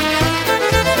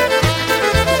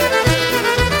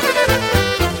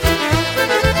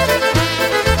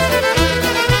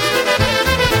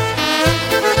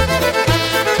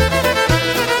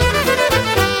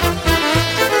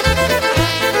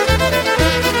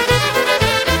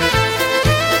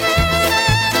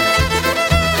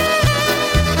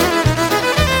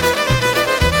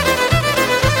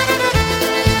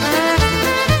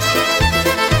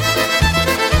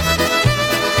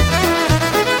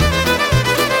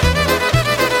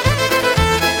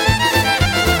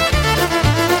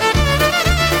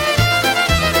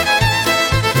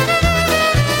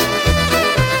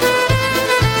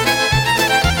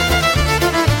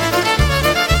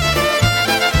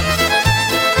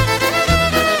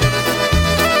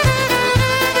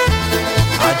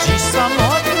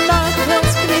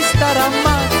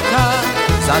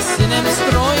 Za synem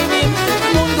strojnym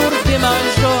mundur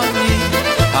wymarzony.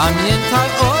 Pamiętaj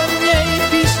o niej,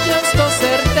 pisz często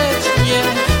serdecznie,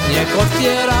 niech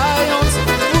otwierając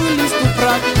twój list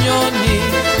upragniony,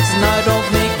 znajdą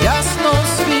w nich jasno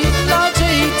świt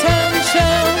nadziei tęczę.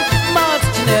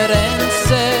 Matczyne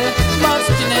ręce,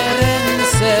 matczyne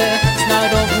ręce,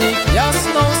 znajdą w nich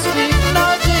jasno świt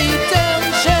nadziei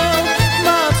tęczę.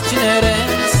 Matczyne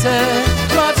ręce,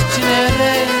 matczyne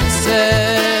ręce.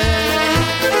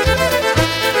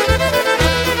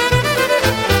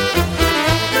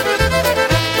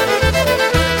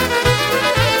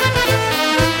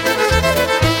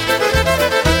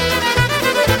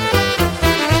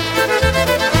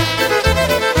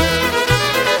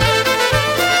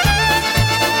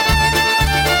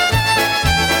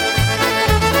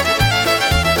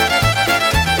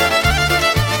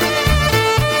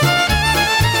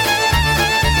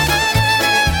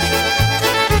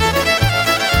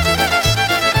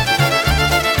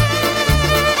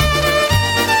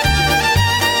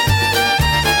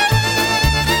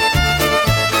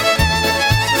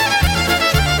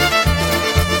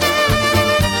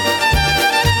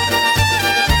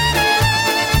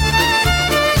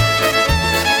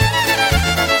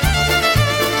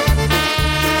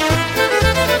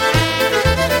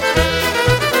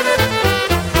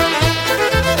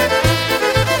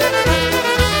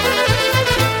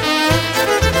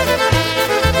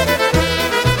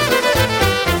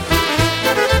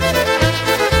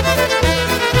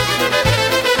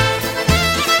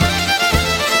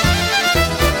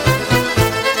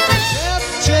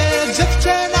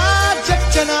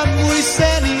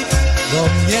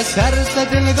 Serce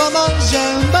tylko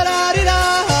mążem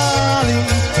bararirali.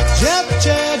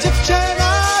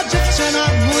 Dziewczyna,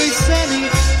 mój syni,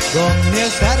 do mnie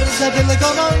serce tylko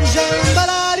mążem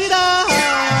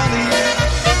bararirali.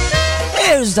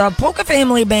 Here's the Polka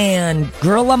Family Band,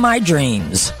 Girl of My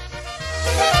Dreams.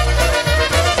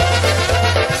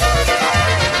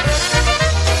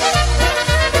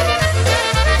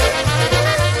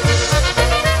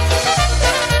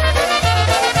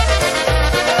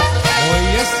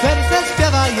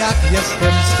 Jak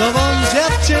jestem z tobą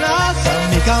dziewczyna,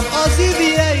 zamykam oczy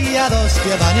i ja do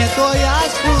śpiewania to ja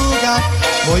sługa.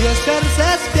 Moje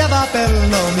serce śpiewa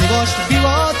pełno, miłość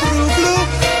biło trublu,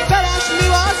 teraz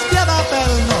miłość śpiewa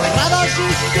pełno, radości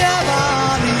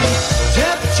śpiewali.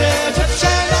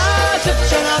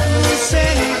 Dziewczyna, mój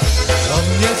syni, do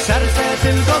mnie serce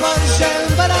tylko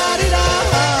mążem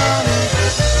bararirali.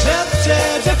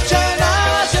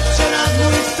 Dziewczyna,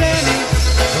 mój syni,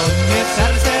 do mnie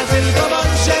serce tylko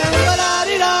mążem bararirali.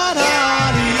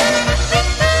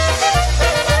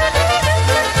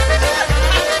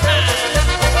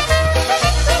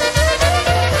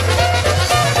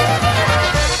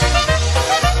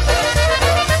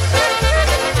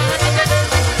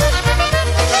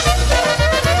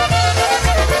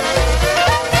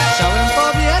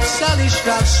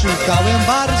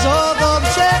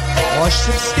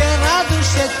 Oszczepskie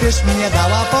radusze też mnie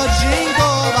dała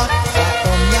podziękować.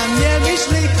 Zapomnia mnie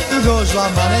myśli, długo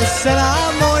złamane sena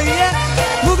moje.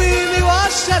 Mówi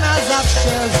miłość na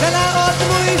zawsze, że na od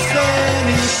mój syn.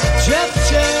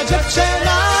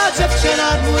 Dziewczyna,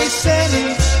 mój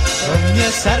syn. To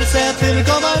mnie serce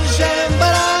tylko marzy,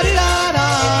 barari.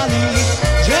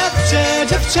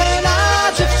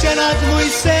 Dziewczyna, mój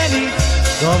syn.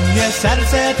 To mnie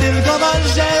serce tylko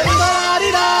marzy,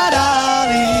 barari.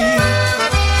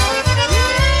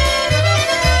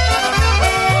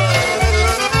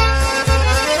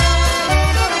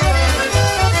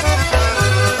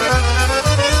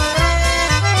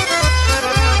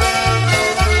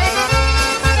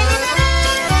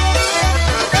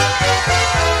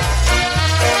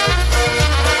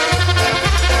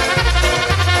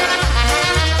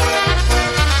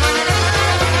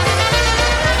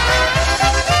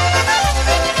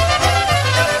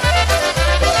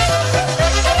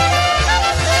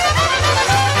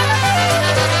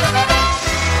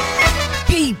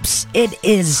 It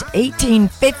is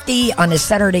 1850 on a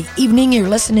Saturday evening. You're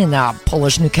listening to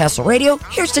Polish Newcastle Radio.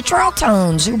 Here's the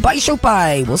Charltons, Ubaj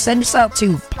Shupaj. We'll send this out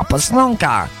to Papa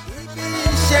Slonka.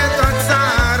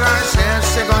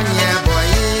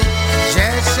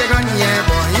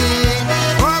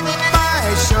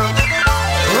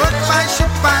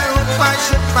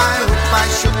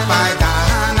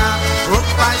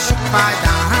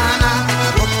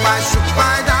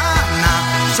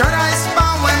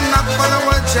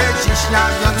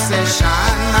 Ślawiące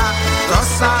szana do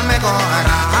samego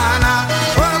rana.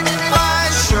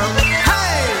 Opasiu,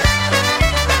 hej!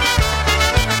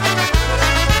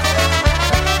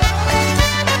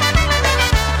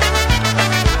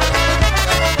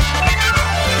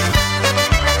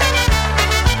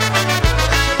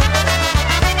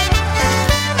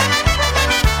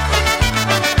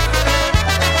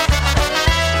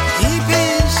 I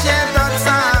bij się do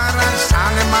cara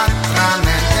szanym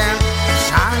atramentem,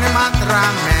 szanym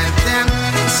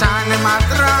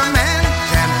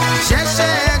atramentem, że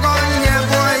się go nie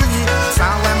boi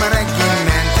całym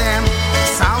regimentem.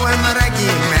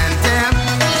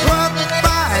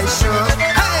 Opasiu,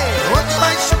 hej!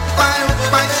 Opasiu,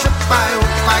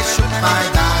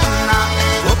 pajdana,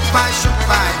 opasiu,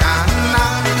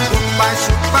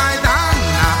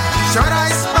 pajdana.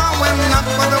 Wczoraj spałem na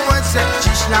podłodze,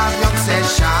 dziś ślawiące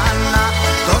siana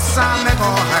do samego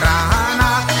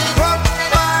rana.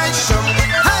 Opasiu,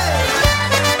 hej!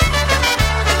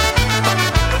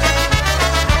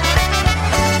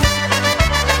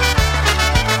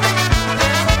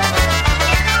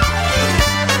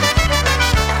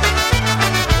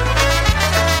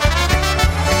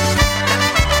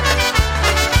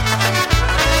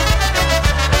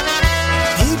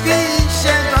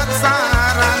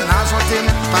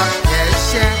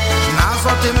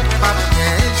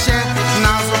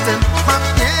 Na złotym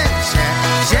papiesie,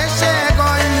 że się go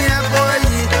nie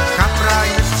boi, kapra i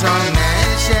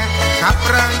żonesie.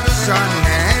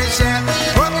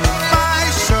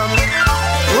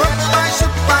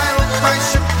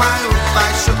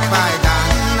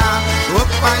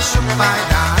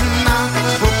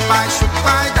 Opasiu,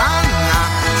 pajdana.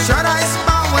 Wczoraj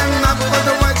spałem na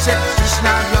podłodze, dziś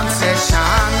ślawiące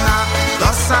siana do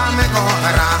samego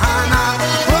rana.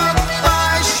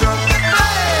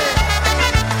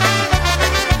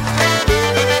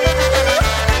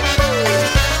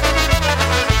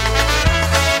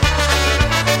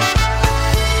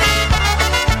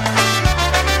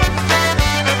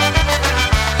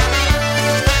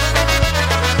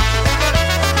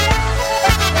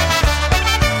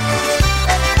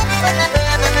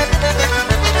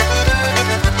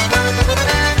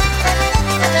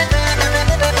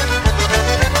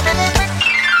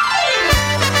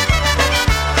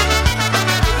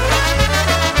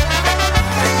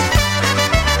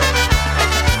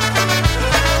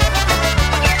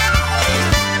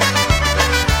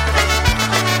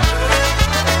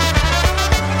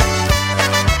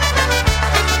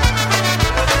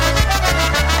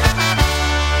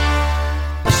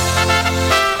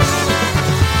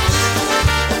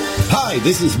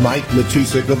 This is Mike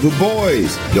Matusik of The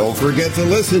Boys. Don't forget to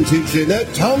listen to Jeanette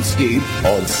Tomsky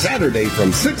on Saturday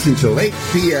from 6 until 8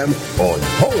 p.m. on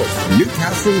Polish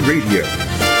Newcastle Radio.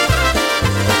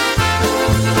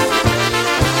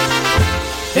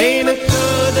 Ain't it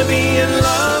good to be in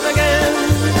love again?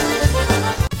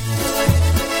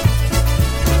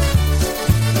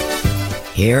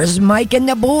 Here's Mike and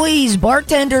the Boys,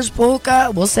 Bartender's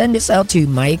Polka. We'll send this out to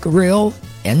Mike Real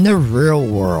and the Real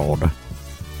World.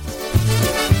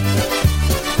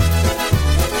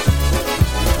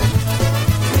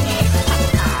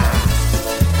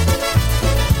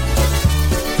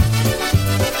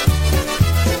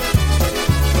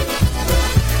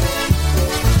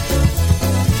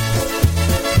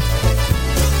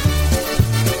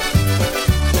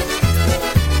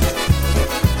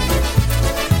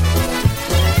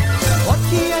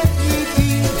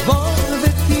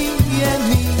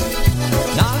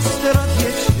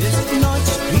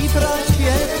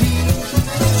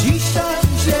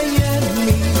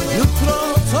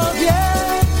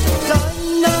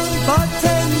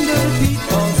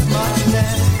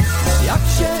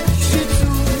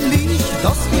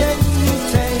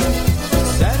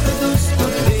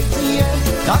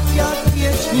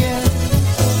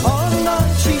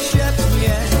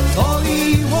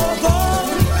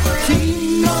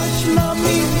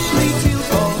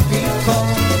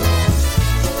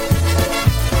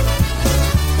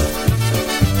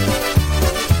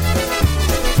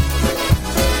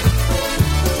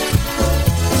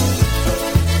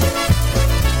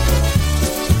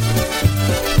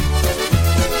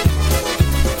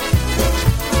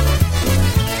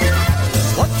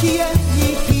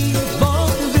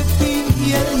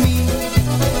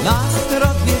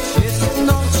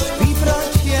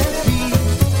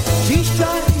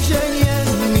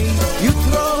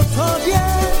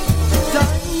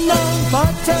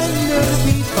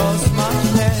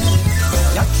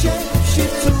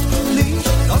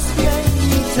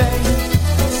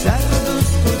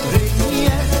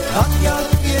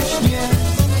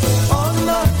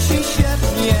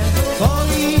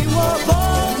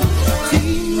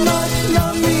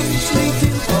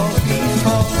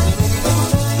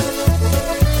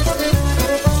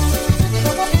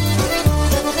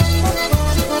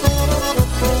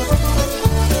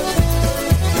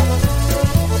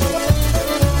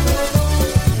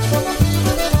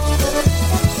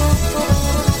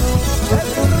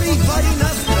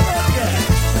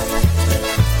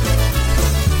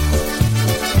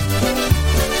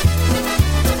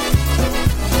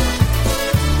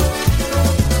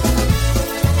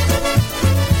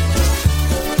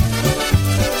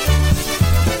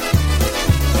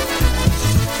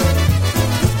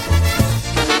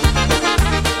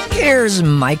 Here's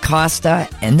Mike Costa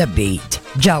and the beat,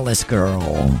 Jealous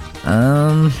Girl.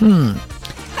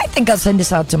 I think I'll send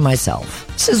this out to myself.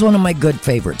 This is one of my good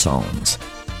favorite songs.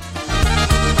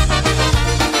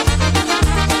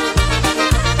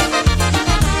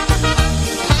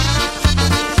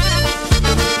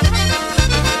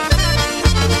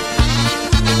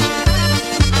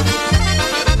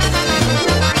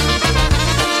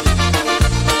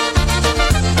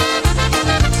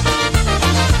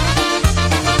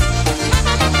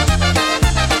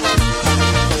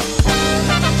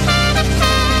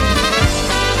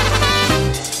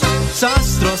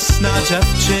 Zazdrosna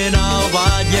dziewczyna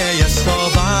ładnie jest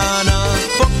chowana,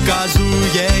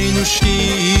 pokazuje jej nóżki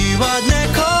i ładne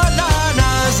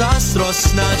kolana.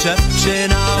 Zazdrosna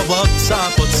dziewczyna chłopca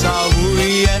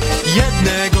pocałuje,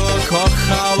 jednego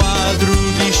kochała,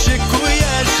 drugi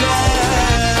szykuje się.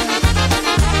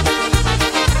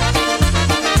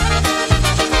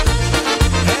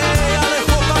 Hej, ale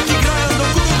chłopaki grają do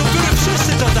góry,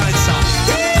 wszyscy do tańca.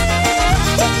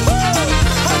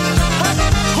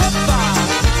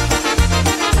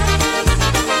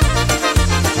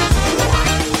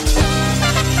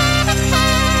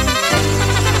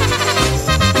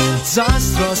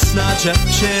 Zazdrosna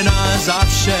dziewczyna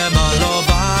zawsze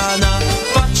malowana,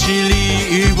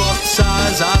 płacili i chłopca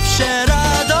zawsze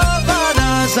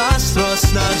radowana.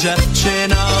 Zazdrosna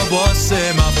dziewczyna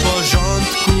włosy ma w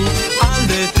porządku,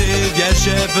 ale ty wiesz,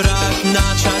 że brak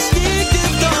na czas nigdy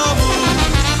w domu.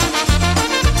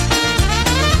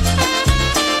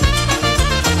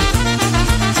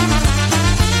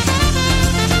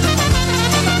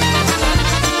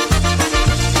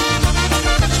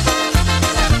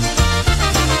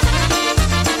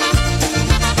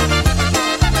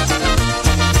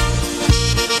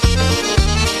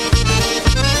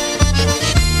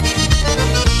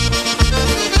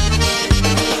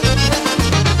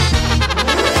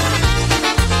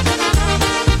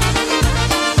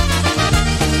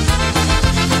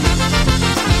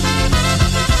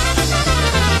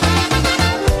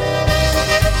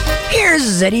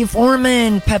 Eddie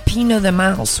Foreman, Peppino the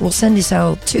Mouse. We'll send this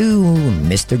out to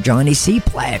Mr. Johnny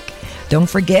Seaplack. Don't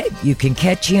forget, you can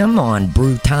catch him on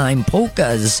Brew Time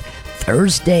Polkas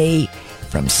Thursday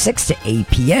from 6 to 8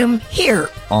 p.m. here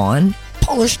on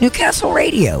Polish Newcastle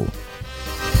Radio.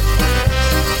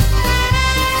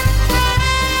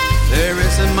 There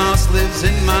is a mouse lives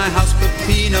in my house,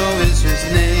 Peppino is his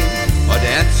name. A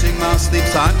dancing mouse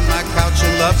sleeps on my couch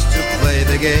and loves to play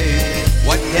the game.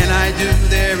 What can I do?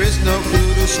 There is no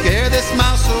clue to scare this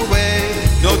mouse away.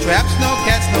 No traps, no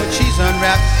cats, no cheese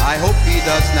unwrapped. I hope he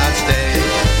does not stay.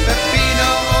 Peppino,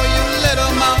 oh you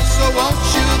little mouse, so won't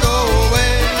you go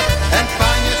away and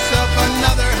find yourself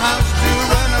another house to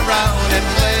run around and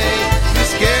play. You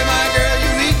scare my girl,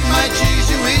 you eat my cheese,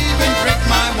 you even drink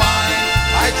my wine.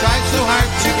 I tried so hard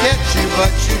to catch you,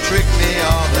 but you trick me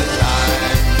all the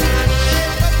time.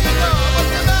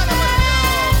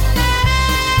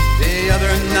 The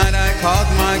other night I called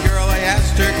my girl, I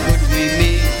asked her could we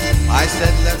meet. I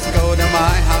said let's go to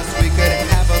my house, we could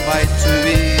have a bite to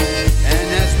eat. And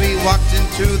as we walked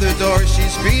into the door, she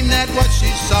screamed at what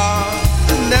she saw.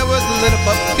 And there was little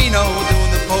Peppino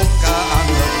doing the polka on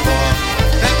the floor.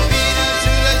 Peppino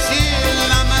sulle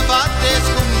silla, me vate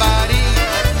scombari,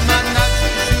 ma nasu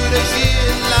sulle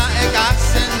silla e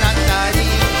casse natari.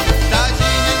 Da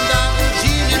gine da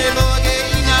vicine le voghe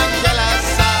in angela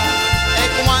sa, e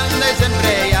quando è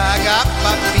sempre aga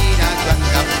Peppina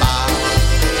giangappa.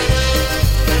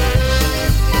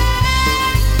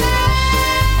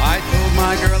 I told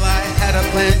my girl I had a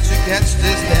plan to catch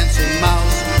this dancing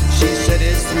mouse. She said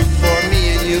it's through for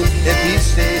me and you if he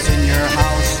stays in your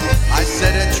house. I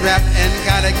set a trap and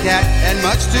got a cat, and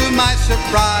much to my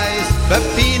surprise,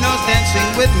 Peppino's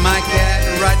dancing with my cat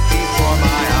right before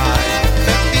my eyes.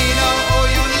 Peppino, oh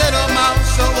you little mouse,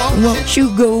 so won't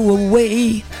you go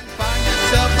away? Find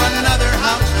yourself another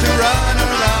house to run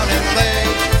around and play.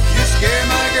 You scare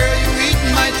my girl, you eat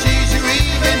my cheese, you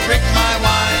even drink my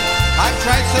wine. I've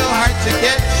tried so hard to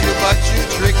get you, but you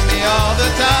trick me all the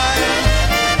time.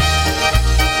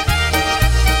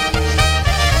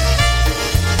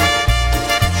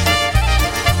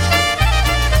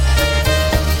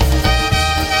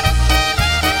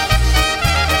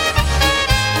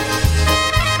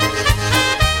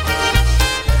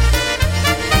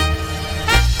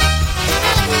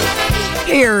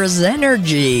 Here's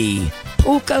Energy,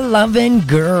 Polka Lovin'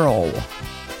 Girl.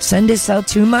 Send this out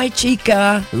to my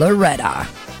chica, Loretta.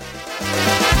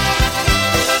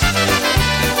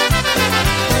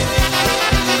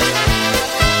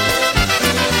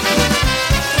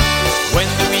 When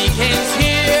the weekend's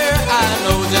here, I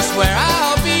know just where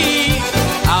I'll be.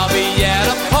 I'll be at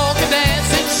a polka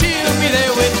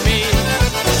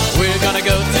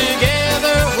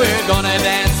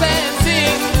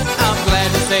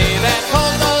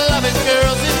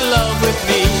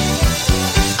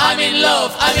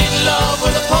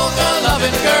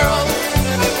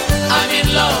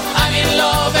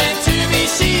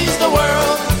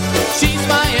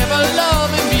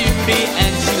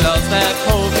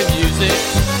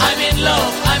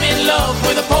in love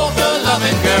with a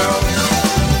polka-loving girl.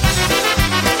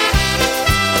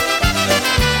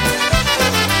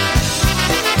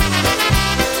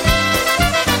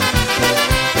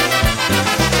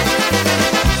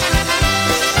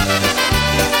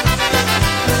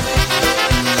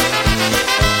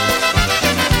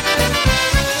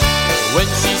 When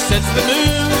she sets the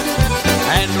mood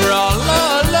and we're all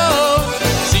alone,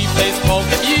 she plays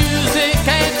polka music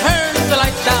and turns the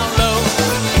lights down low.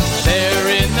 There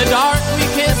in the dark we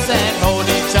kiss and hold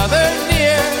each other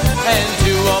near, and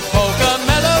to a polka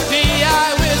melody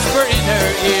I whisper in her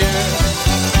ear.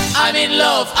 I'm in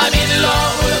love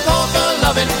with a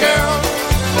polka-loving girl.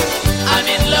 I'm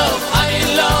in love,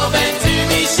 and to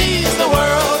me she's the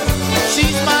world.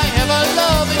 She's my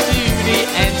ever-loving beauty,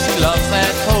 and she loves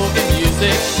that polka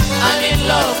music. I'm in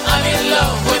love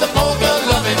with a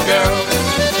polka-loving girl.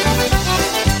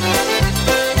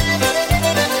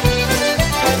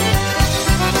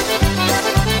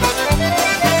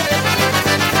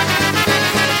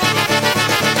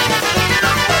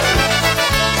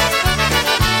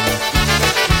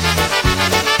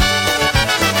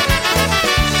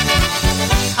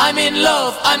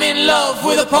 I'm in love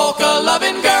with a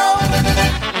polka-loving girl.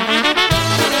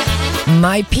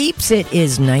 My peeps, it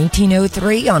is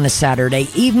 1903 on a Saturday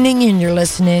evening, and you're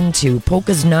listening to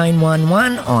Polka's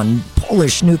 911 on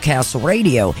Polish Newcastle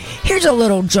Radio. Here's a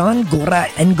little John Góra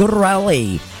and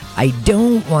Gorelli. I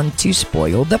don't want to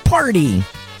spoil the party.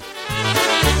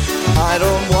 I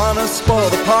don't want to spoil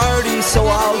the party, so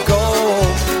I'll go.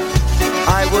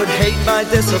 I would hate my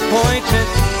disappointment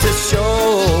to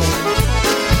show.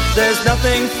 There's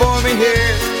nothing for me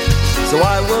here, so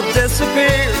I will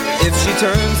disappear. If she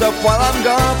turns up while I'm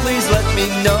gone, please let me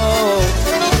know.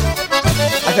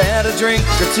 I've had a drink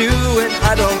or two and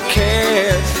I don't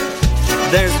care.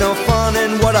 There's no fun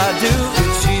in what I do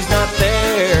if she's not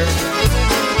there.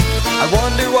 I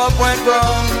wonder what went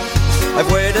wrong.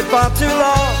 I've waited far too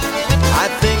long.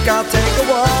 I think I'll take a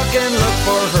walk and look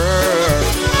for her.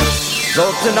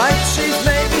 Though tonight she's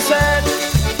made me sad,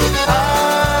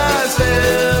 I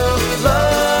still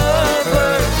love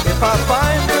her. If I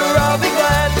find her, I'll be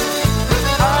glad.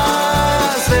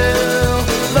 I still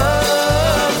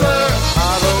love her.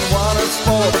 I don't want to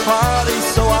spoil the party,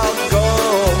 so I'll go.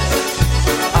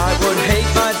 I would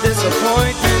hate my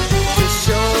disappointment to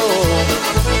show.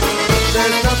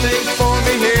 There's nothing for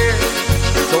me here,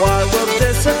 so I will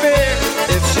disappear.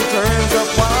 If she turns up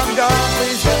while I'm gone,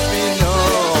 please let me know.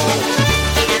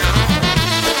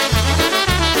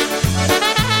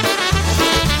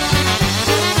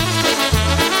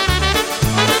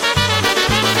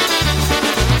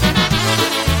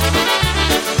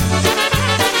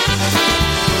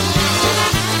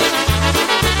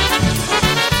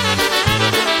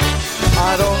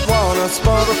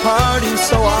 Spoil the party,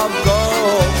 so I'll go.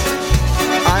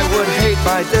 I would hate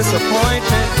my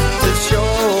disappointment to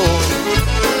show.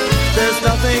 There's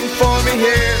nothing for me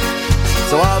here,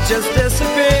 so I'll just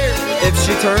disappear. If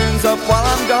she turns up while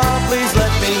I'm gone, please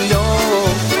let me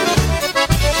know.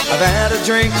 I've had a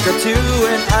drink or two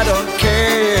and I don't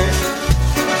care.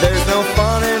 There's no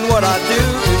fun in what I do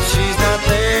if she's not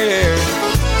there.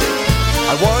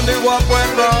 I wonder what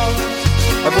went wrong.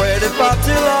 I've waited far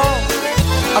too long.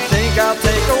 I think I'll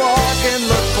take a walk and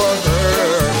look for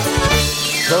her.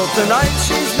 So tonight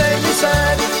she's made me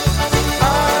sad.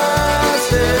 I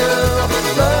still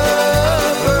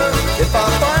love her. If I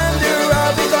find her,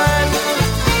 I'll be glad.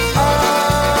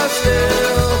 I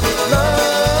still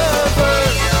love her.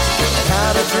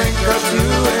 Had a drink or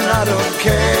two and I don't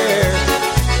care.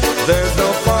 There's no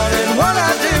fun in what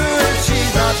I do if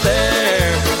she's not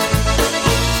there.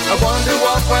 I wonder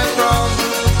what went wrong.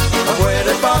 I've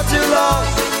waited far too long,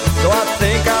 so I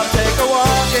think I'll take a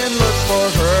walk and look for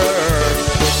her.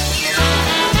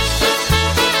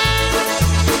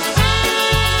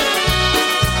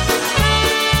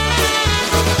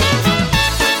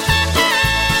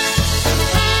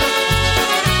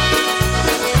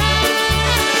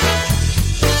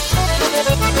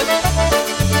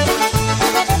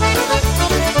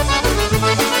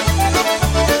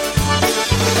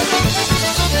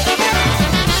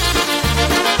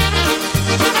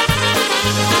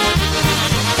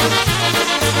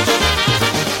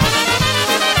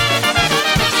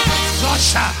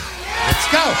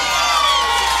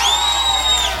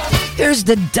 Here's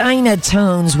the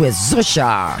Dynatones with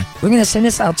Zusha. We're going to send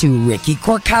this out to Ricky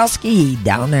Korkowski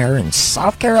down there in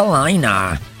South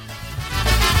Carolina.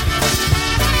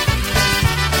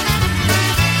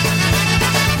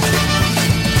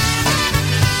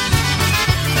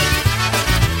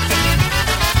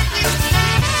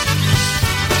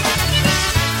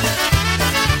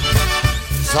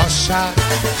 Zosia,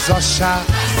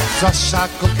 Zosia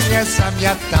kuchnię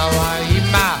zamiatała i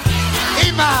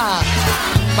ma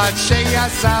Macieja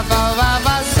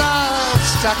zawołała,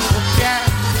 Zosia kuchnię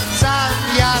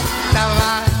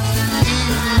zamiatała i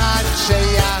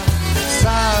Macieja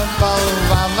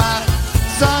zawołała,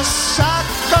 Zosia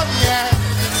kuchnię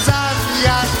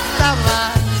zamiatała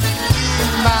i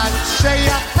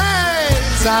Macieja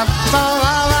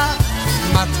zawołała.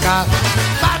 Matka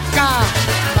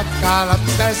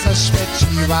lampę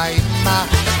zaświeciła i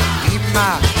Macieja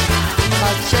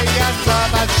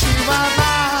zobaczyła.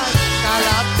 Matka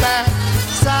lampę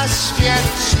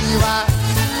zaświeciła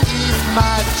i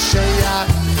Macieja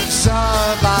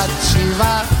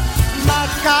zobaczyła.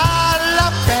 Matka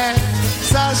lampę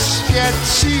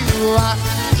zaświeciła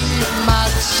i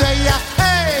Macieja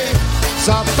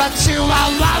zobaczyła.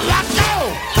 Go!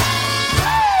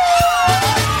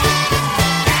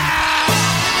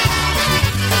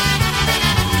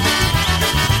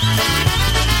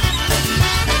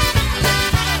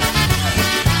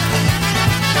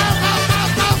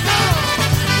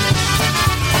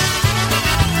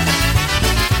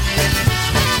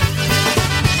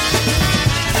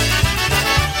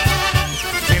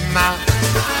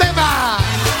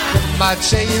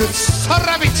 Macieju, co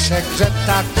robicie? Gdzie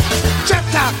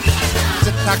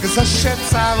tak Zosie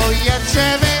całujecie?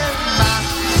 Wy,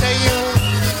 Macieju,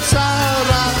 co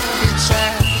robicie?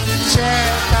 Gdzie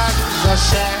tak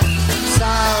Zosie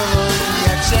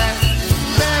całujecie?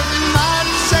 Wy,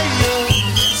 Macieju,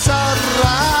 co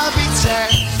robicie?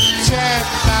 Gdzie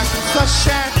tak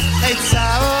Zosie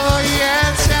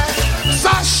całujecie?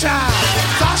 Zosia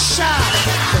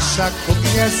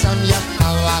kuchnię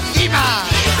zamiatała i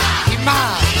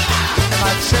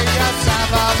Macieja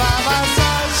zawołała.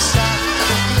 Zosia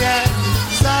kuchnię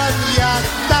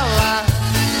zamiatała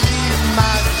i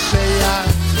Macieja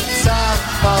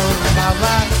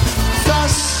zawołała.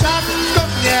 Zosia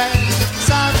kuchnię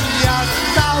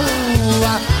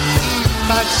zamiatała i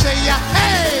Macieja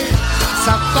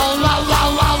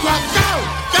zawołała. Go!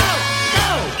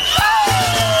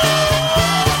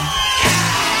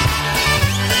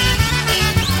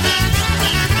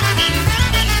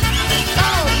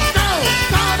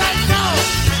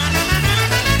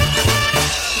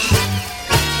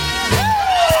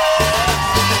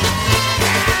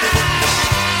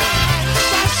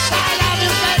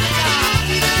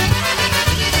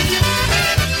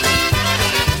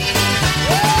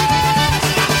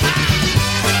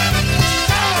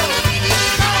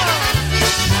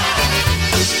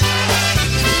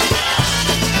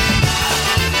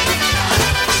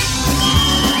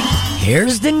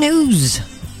 Here's the news.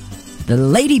 The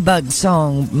Ladybug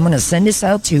song. I'm going to send this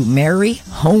out to Mary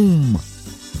Home.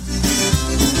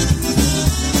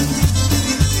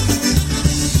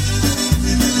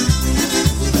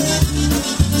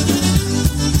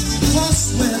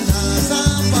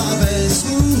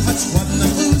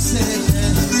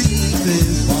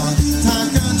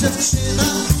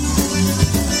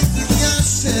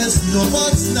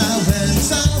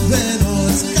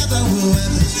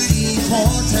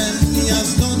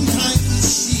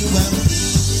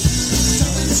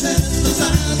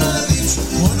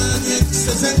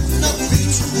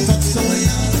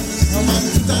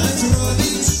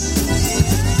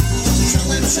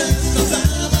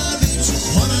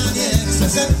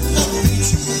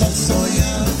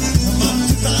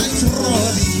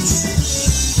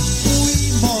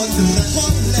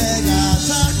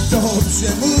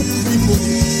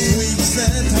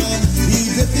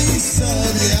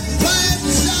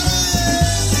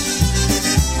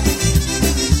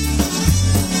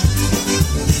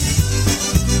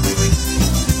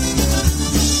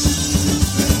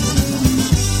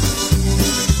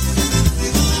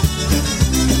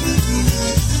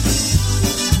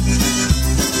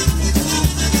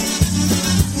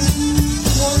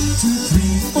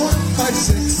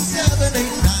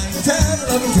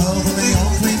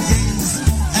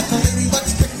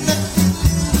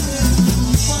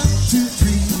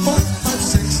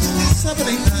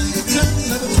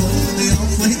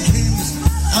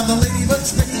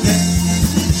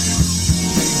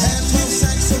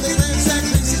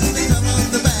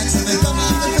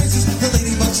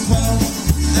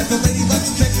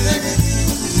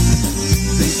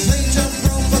 They play jump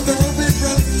rope, but the rope is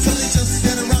broke, so they just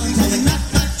get around calling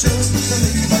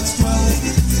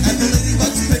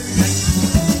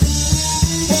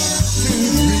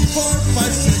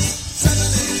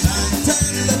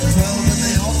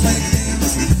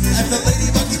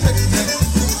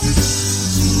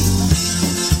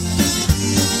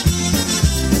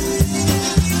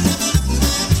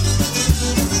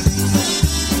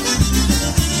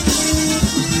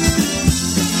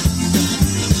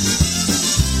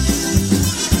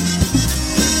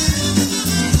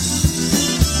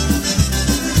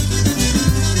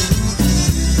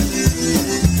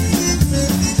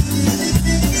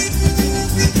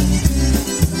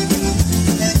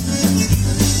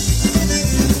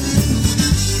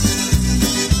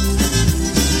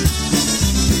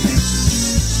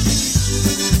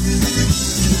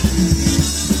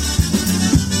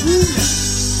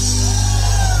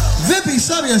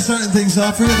time you gotta start things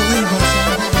off. Forget the lead, but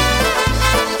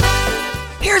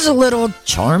Here's a little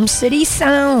Charm City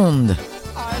sound.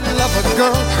 I love a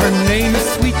girl, her name is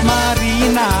Sweet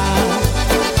Marina.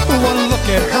 Well, look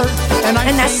at her, and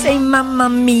I say Mamma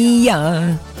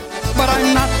Mia. But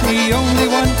I'm not the only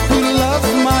one who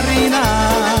loves Marina.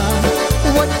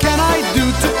 What can I do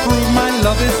to prove my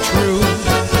love is true?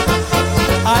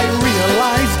 I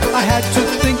realized I had to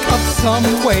think of some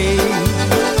way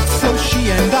so she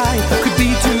and I could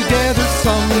be together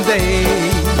someday.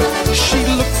 She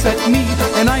looks at me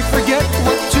and I forget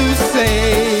what to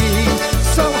say.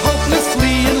 So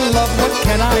hopelessly in love, what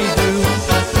can I do?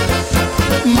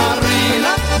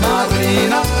 Marina,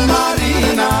 Marina,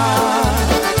 Marina,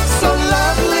 so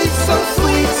lovely, so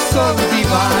sweet, so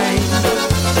divine.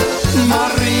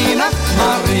 Marina,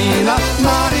 Marina,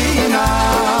 Marina,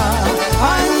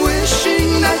 I'm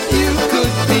wishing that you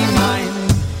could be mine.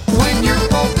 When you're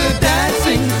polka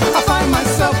dancing, I find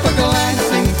myself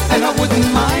a-glancing, and I wouldn't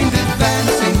mind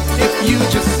advancing if you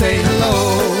just say hello.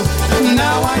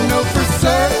 Now I know for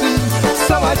certain,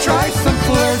 so I try some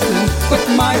flirting, but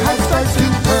my heart starts to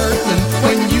hurtin'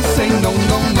 when you say no,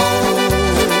 no, no.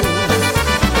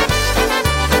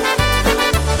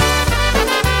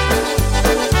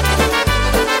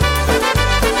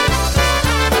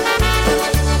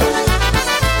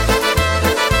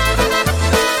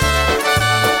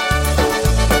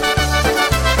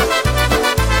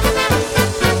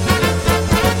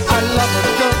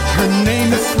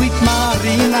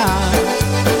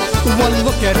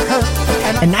 At her,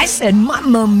 and I said,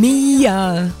 Mamma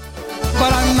Mia.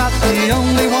 But I'm not the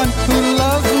only one who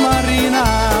loves Marina.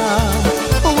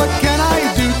 What can I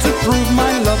do to prove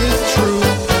my love is true?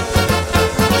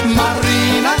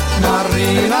 Marina,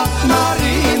 Marina,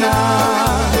 Marina,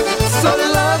 so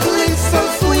lovely, so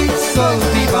sweet, so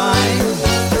divine.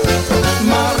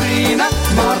 Marina,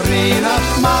 Marina,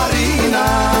 Marina,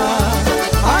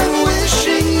 I'm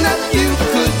wishing that you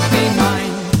could be mine.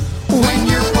 When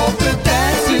you're polka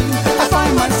dancing, I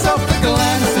find myself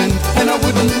a-glancing, and I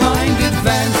wouldn't mind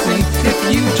advancing if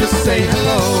you just say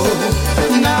hello.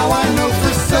 Now I know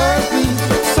for certain,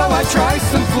 so I try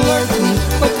some flirting,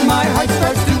 but my heart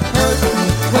starts to hurtin'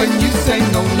 when you say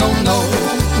no, no, no.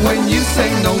 When you say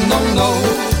no, no, no.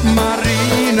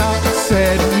 Marina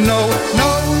said no, no,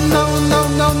 no, no,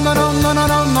 no, no, no, no, no,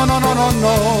 no, no, no, no, no,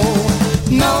 no.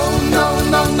 No, no,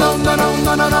 no, no, no, no,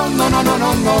 no, no, no, no, no, no,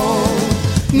 no, no.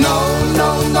 No, no,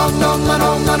 no, no, no,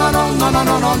 no, no, no, no, no, no,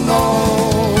 no, no, no.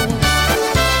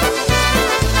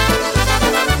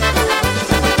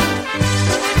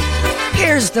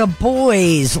 Here's the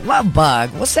boys. Love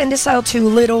Bug. We'll send this out to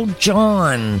little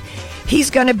John. He's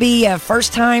going to be a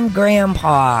first-time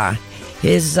grandpa.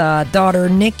 His daughter,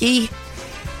 Nikki,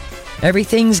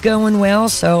 everything's going well,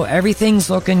 so everything's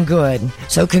looking good.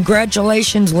 So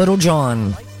congratulations, little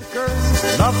John.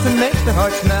 Girls love to make their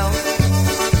hearts melt.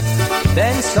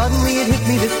 Then suddenly it hit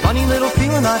me, this funny little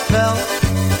feeling I felt.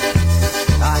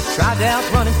 I tried to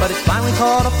outrun it, but it finally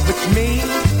caught up with me.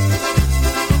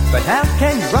 But how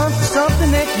can you run from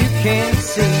something that you can't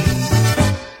see?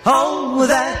 Oh,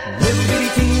 that little bitty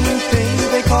teeny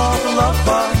thing they call the love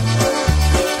bug.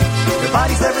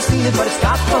 Nobody's ever seen it, but it's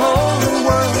got the whole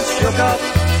world shook up.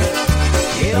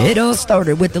 It all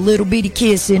started with a little bitty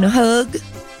kiss and a hug.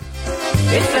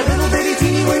 It's that little bitty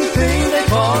teeny thing they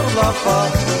call the love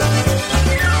bug.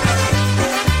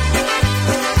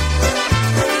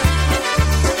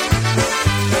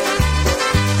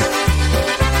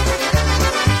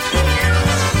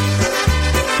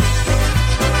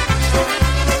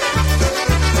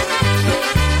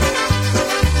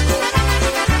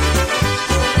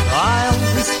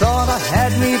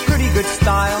 Good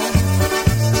style.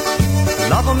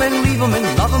 Love 'em and leave 'em and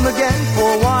love 'em again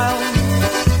for a while.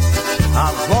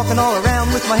 I was walking all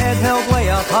around with my head held way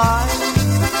up high,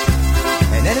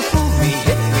 and then it fooled me,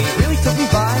 hit me, really took me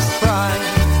by surprise.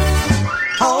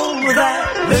 Oh, that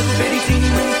little bitty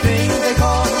teeny thing they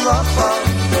call the love bug.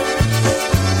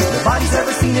 Nobody's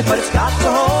ever seen it, but it's got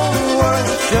the whole world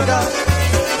shook up.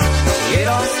 It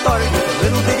all started with a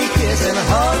little bitty kiss and a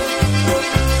hug.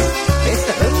 It's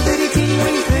that little bitty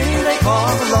teeny thing they call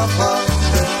the love bug.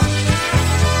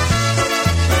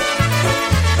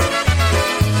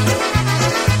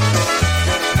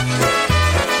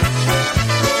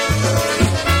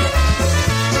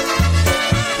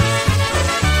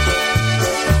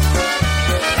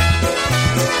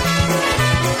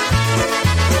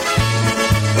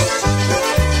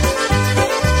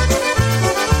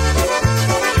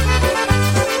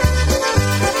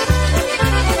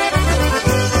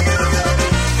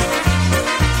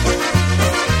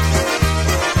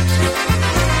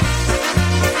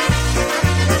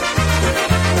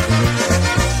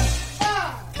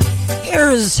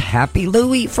 Happy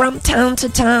Louie from town to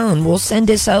town. We'll send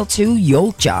this out to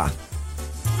Yolcha.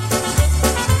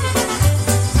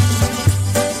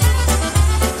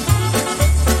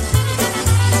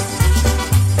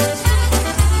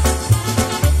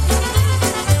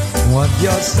 Od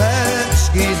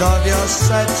wioseczki do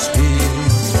wioseczki,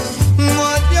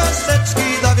 od wioseczki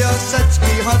do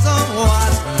wioseczki chodzą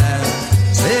ładne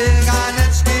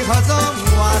cyganeczki, chodzą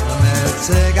ładne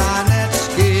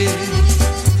cyganeczki.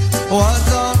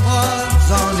 Chodzą,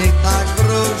 chodzą i tak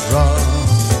różo,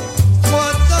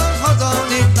 chodzą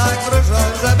i tak różo,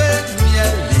 żeby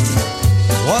mieli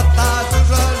złota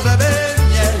dużo, żeby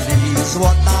mieli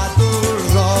złota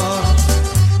dużo.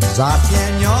 Za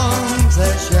pieniądze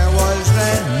się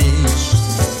ożenisz,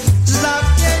 za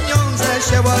pieniądze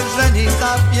się ożenisz,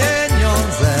 za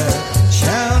pieniądze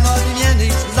się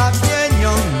odmienisz, za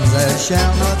pieniądze się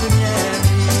odmienisz.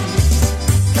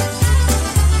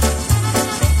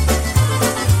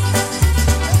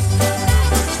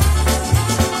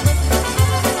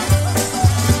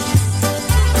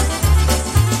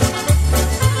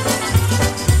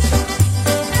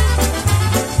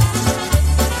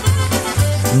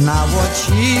 Na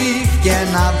łociwkę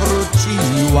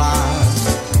nawróciła,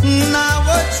 na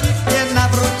łociwkę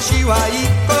nawróciła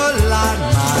i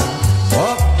kolana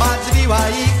opadwiła,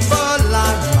 i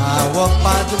kolana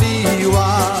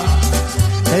opadwiła.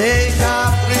 Hej,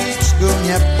 kapryczku,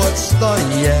 nie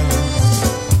podstoję,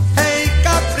 hej,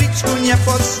 kapryczku, nie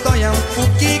podstoję,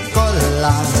 póki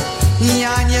kolan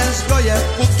ja nie zgoję,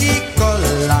 póki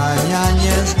kolan ja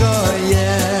nie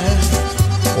zgoję.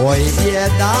 Oj,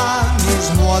 bieda mi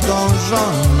z młodą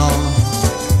żoną,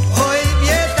 oj,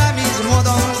 bieda mi z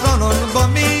młodą żoną, bo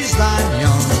mi za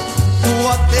nią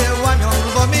płoty łamią,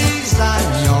 bo mi za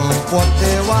nią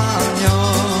płoty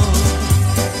łamią.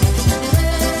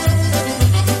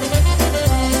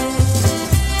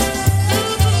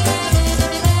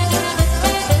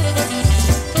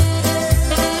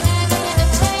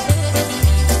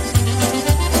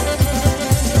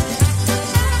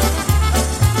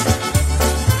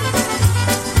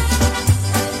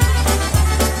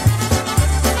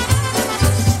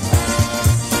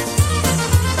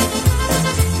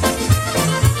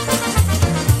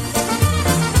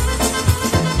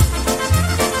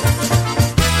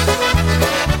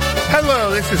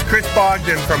 This is Chris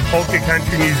Bogdan from Polka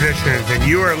Country Musicians, and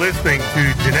you are listening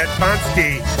to Jeanette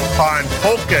Tonsky on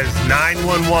Polkas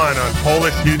 911 on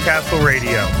Polish Newcastle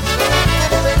Radio.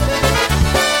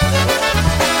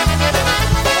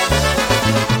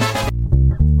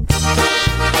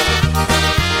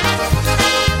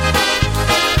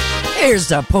 Here's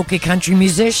the Polka Country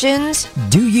Musicians.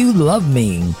 Do You Love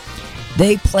Me?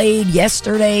 They played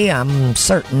yesterday. I'm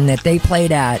certain that they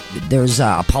played at, there's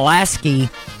Pulaski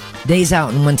Days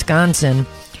out in Wisconsin.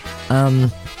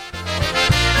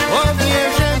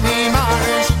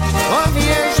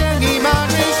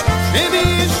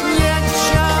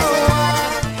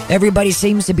 Everybody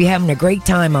seems to be having a great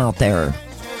time out there.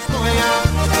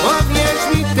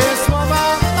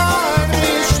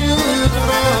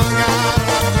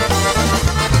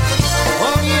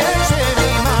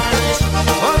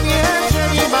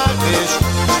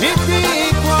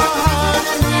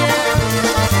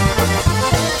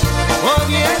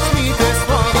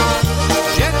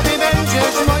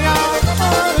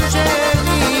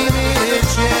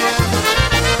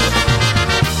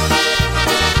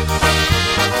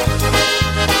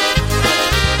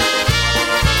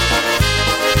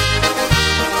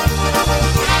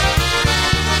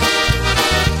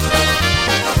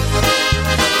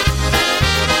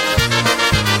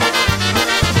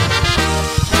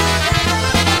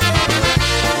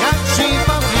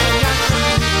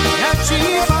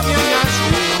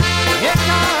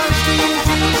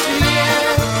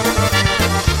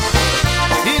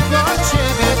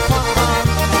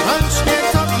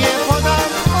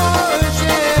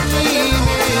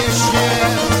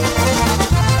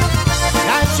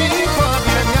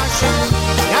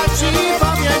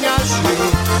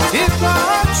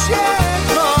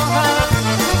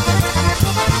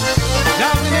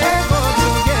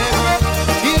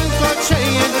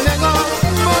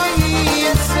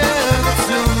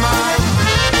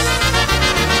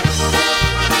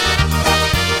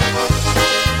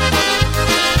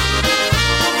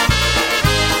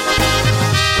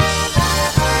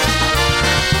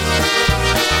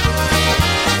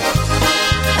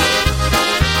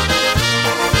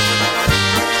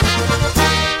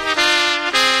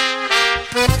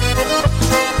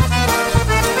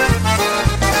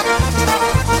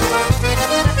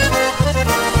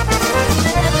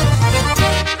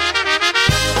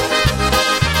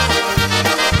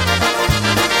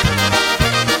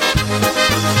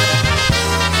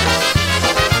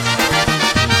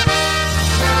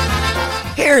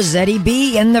 Here's Eddie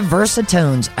B and the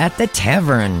Versatones at the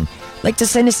Tavern. Like to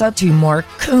send us out to Mark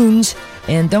Coons.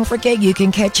 And don't forget, you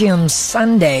can catch him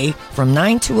Sunday from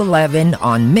 9 to 11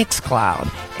 on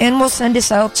Mixcloud. And we'll send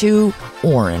us out to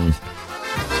Oren.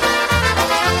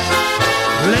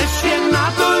 Lesie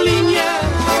na dolinie,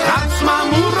 karczma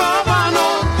murowana,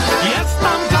 jest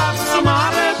tam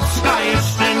karczmarecka,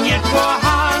 jeszcze nie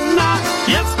kochana,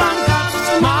 jest tam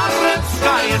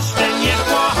karczmarecka, jeszcze nie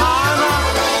kochana.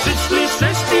 Przyszli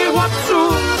 6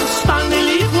 chłopców,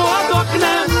 stanęli pod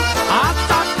oknem, a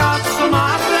ta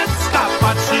karczmarecka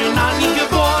patrzy na nich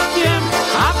bokiem,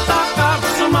 a ta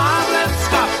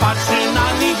karczmarecka patrzy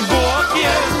na nich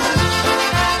bokiem.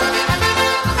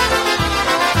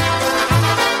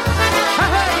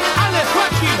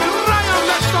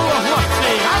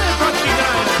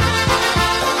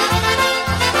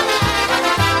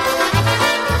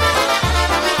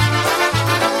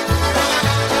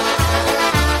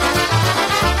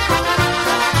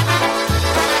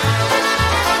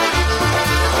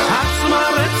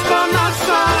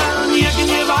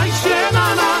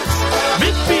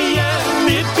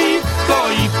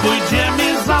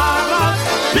 Pójdziemy zaraz,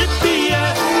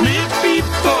 wypijemy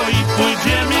piwko i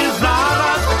pójdziemy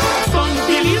zaraz.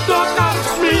 Wstąpili do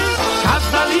karczmy,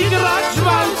 kazali grać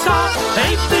walca.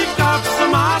 Hej ty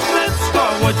karczmarecko,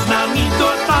 chodź z nami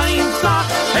do tańca.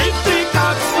 Hej ty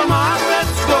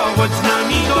karczmarecko, chodź z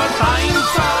nami do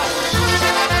tańca.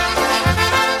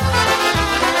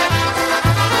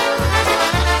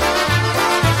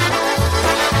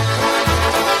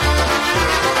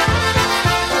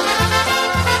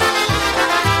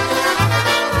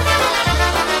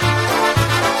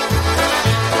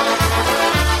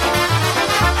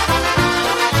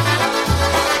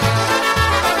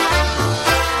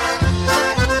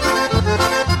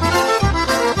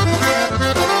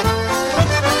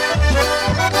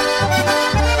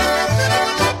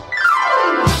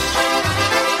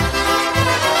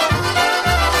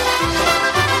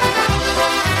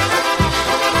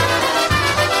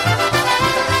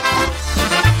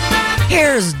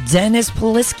 Here's Dennis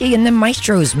Polisky and the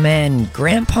Maestros Men,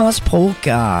 Grandpa's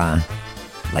Polka.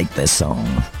 Like this song.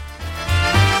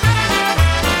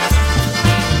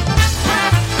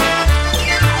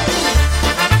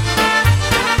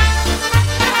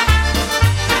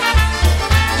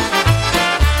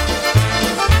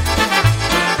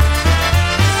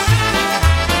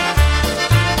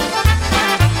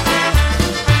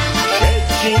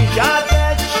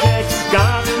 Dziadeczek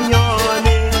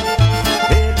zgadniony,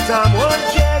 pyta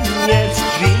młodzieniec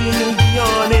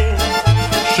zdziwiony,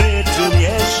 czy tu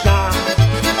mieszka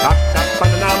taka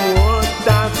panna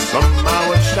młoda, co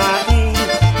małoczna i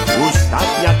usta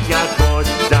jak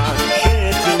jagoda.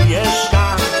 Czy tu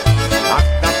mieszka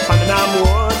taka panna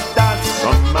młoda, co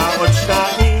małoczna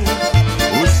i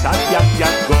usta jak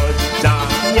jagoda.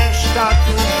 Mieszka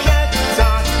tu rzeca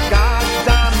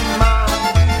gada ma,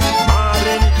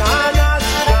 Marynka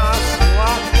nasza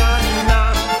spłakana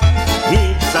i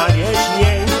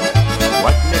zajeźniej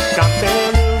ładne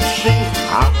kapeluszy,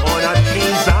 a ona ci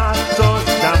za to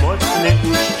da mocne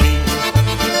uszki.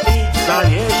 I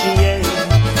zajeźniej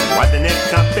ładne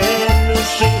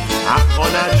kapeluszy, a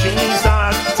ona ci za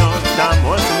to da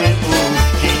mocne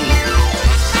uszki.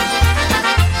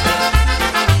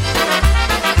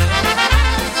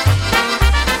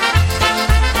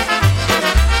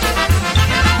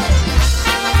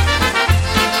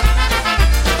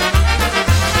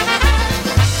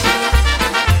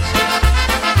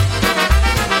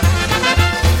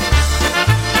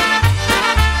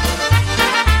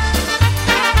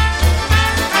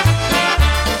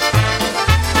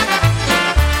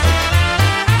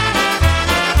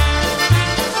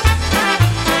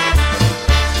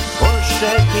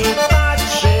 I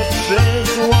patrzy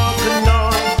przez okno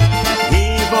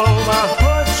i woła,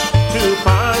 chodź tu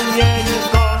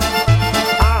panienko.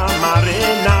 A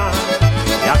Maryna,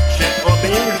 jak się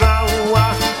obejrzała,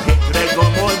 chytrego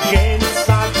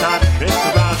młodzieńca tak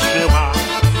przestraszyła.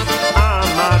 A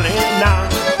Maryna,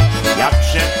 jak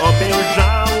się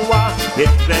obejrzała,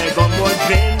 chytrego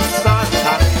młodzieńca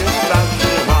tak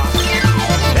przestraszyła.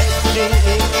 Leci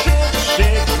i krzyczy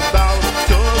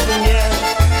gwałtownie,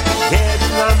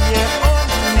 dla mnie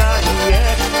ona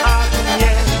jest, a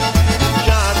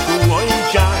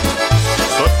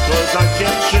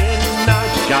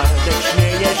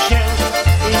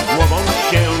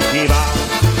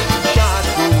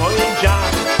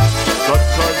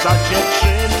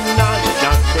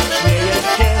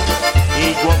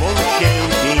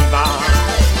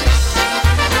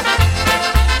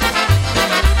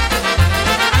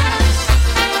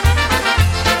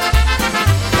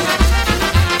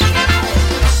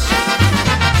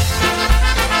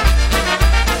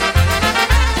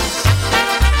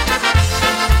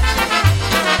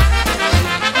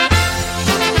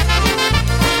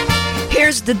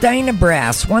the Dyna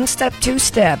Brass, One Step, Two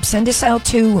Step. Send us out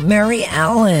to Mary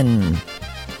Allen.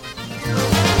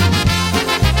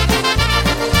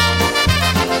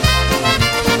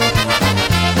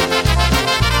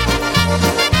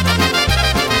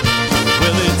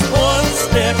 Well, it's one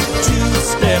step, two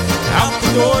step, out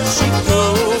the door she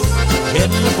goes,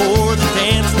 heading for the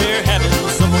dance they're having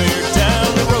somewhere down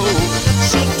the road.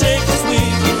 She'll take a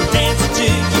swig and dance a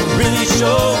jig and really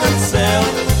show herself,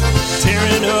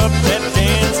 tearing up that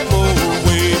dance floor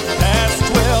way past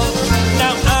 12.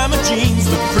 Now I'm a Jeans,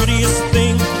 the prettiest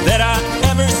thing that I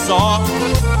ever saw,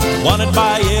 wanted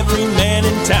by every man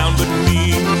in town but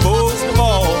me most of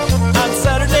all. On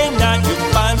Saturday night you'll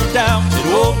find her down at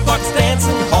Old Buck's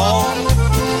Dancing Hall,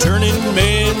 turning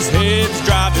men's heads,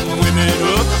 driving women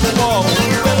up the wall.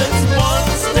 Well, it's one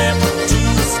step,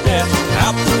 two step,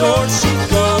 out the door she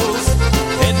goes,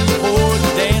 heading for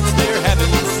the dance they're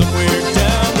having somewhere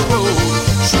down the road.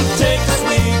 She'll take a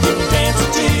swig and dance a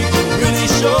jig and really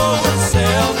show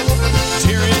herself,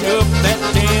 tearing up that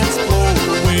dance floor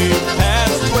way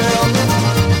past 12.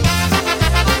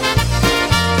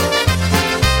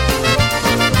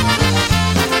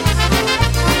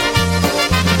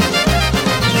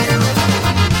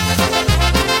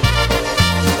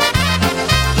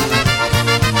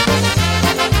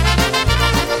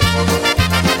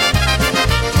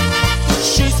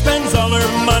 She spends all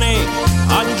her money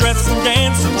on dress and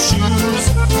dancing shoes,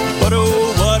 but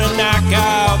oh, what a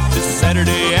knockout this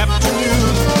Saturday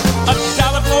afternoon.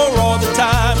 $1 for all the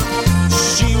time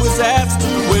she was asked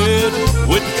to wed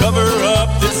would cover up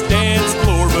this dance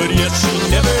floor, but yes,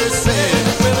 she never said,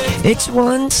 well, It's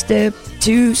one step,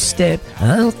 two step,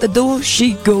 out the door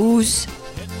she goes.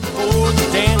 for the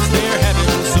dance they're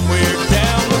having somewhere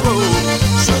down the road.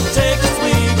 She'll take a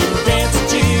swig and dance a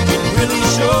jig and really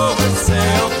show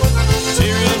herself,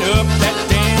 tearing up that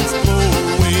dance floor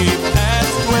way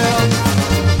past 12.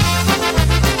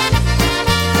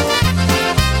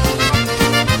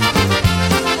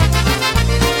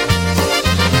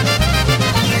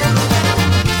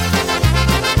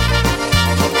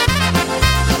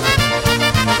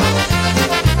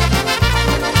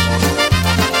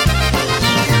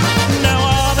 Now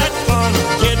all that fun of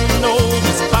getting old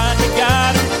is finally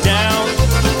got her down.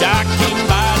 The doc came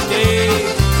by day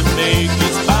to make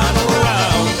his final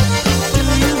round. Do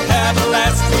you have a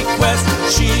last request?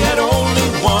 She had only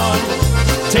one.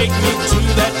 Take me to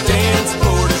that dance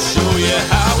floor to show you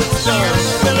how it's done.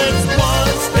 Well, it's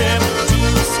one step,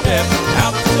 two step,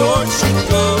 out the door she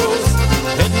goes,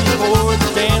 heading for the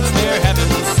dance they're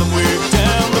having somewhere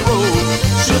down the road.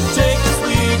 She'll take a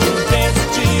swig and dance a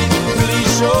jig and really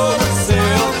show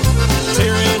herself,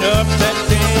 tearing up that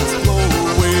dance floor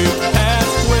way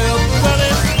past 12. Well,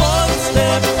 it's one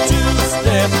step, two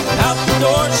step, out the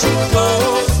door she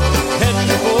goes,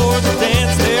 heading for the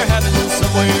dance they're having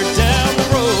somewhere down the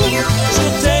road.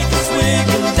 She'll take a swig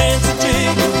and dance a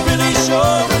jig and really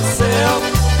show herself,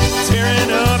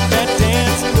 tearing up that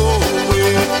dance floor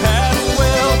way past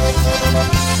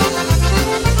 12.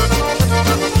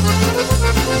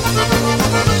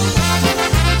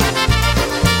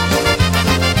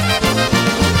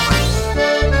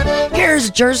 Here's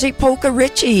Jersey Polka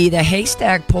Richie, the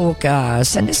Haystack Polka.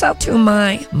 Send us out to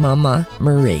my Mama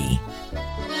Marie.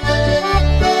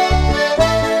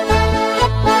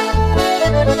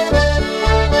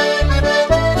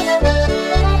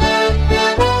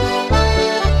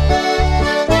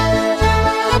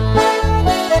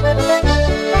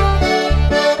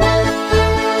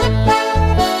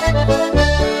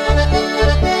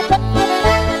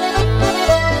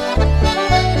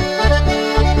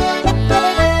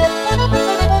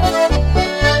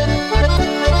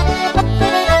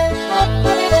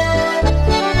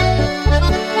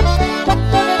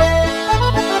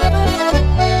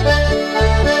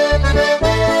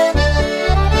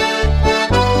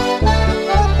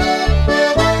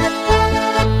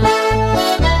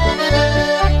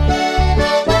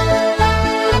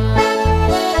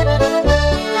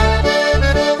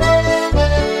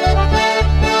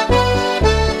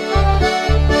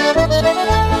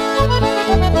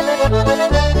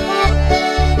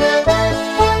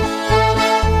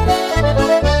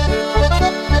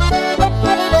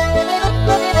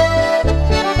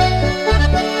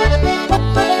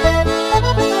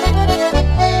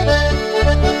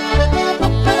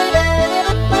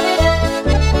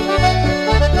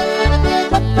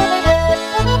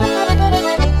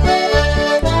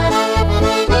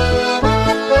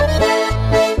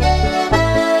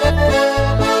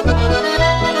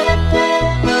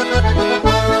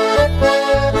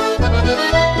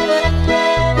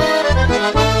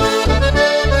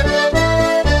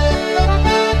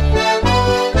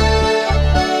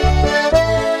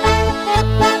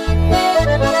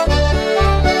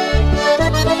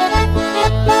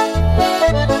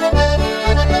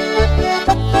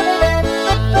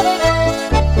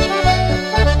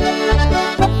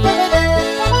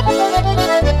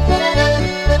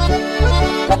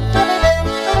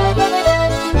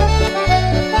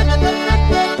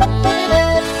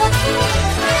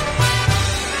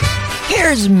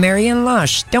 Here's Marion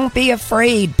Lush. Don't be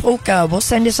afraid. Polka. We'll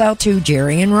send this out to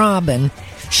Jerry and Robin.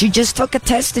 She just took a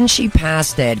test and she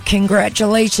passed it.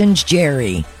 Congratulations,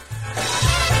 Jerry.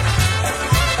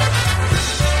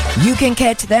 You can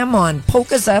catch them on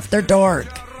Polkas After Dark.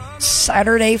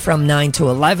 Saturday from 9 to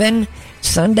 11.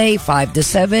 Sunday 5 to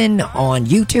 7 on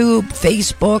YouTube,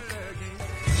 Facebook.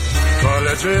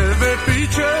 Koledzy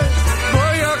wypijcie,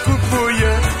 bo ja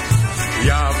kupuję.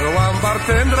 Ja wołam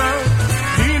bartendra,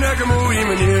 winek mój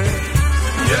mnie.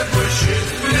 Nie bój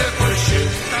się,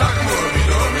 tak mówi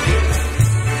do mnie.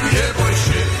 Nie bój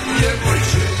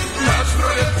się, na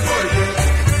zdrowie twoje.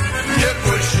 Nie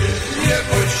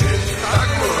bój się, tak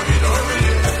mówi do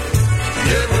mnie.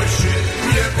 Nie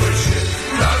bój się,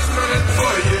 na zdrowie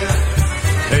twoje.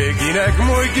 Ej,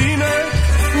 ginek,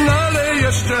 nalej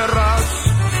jeszcze raz,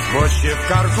 bo się w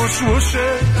karku słuszy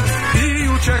i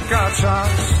ucieka czas.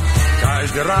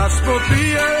 Każdy raz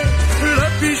popije,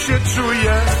 lepiej się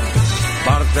czuje.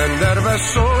 Bartender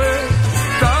wesoły,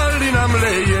 dali nam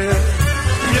leje.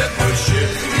 Nie bój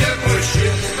się,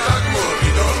 tak mówi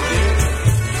do mnie.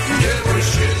 Nie bój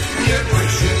się,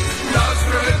 na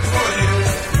zdrowie twoje.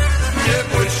 Nie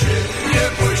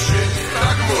bój się,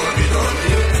 tak mówi do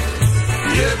mnie.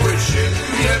 Nie bój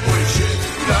się,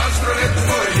 na zdrowie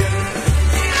twoje.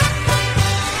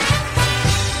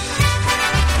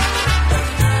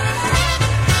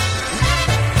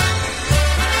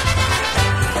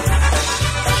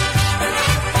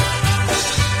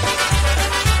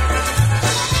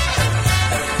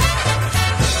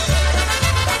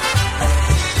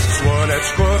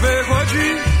 Słoneczko wychodzi,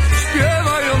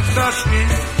 śpiewają ptaszki.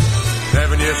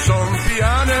 Pewnie są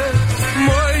pijane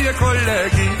moje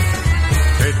kolegi.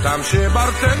 Pytam się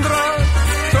bartendra,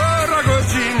 która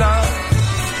godzina.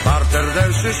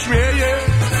 Bartender się śmieje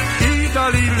i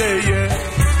dali leje.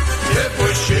 Nie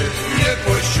bój się,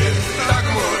 tak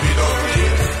mówi do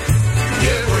mnie.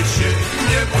 Nie bój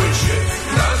się,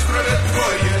 na zdrowie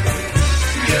twoje.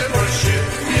 Nie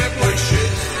bój się,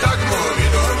 tak mówi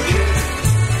do mnie.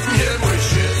 Nie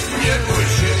bój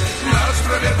się, na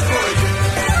zdrowie twoje.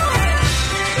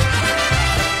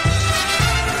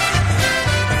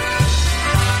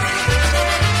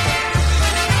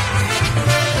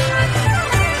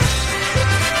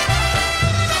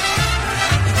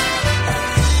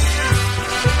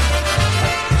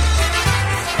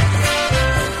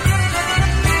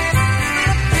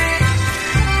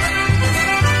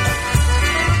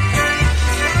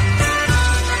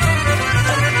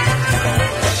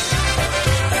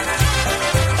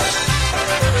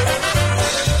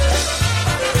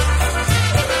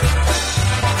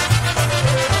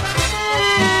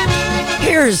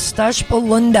 Here's Stash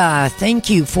Polunda. Thank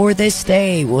you for this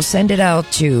day. We'll send it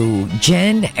out to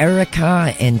Jen,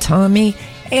 Erica, and Tommy,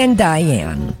 and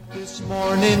Diane. This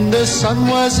morning the sun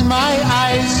was in my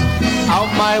eyes.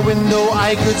 Out my window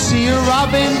I could see a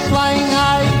robin flying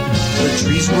high. The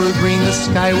trees were green, the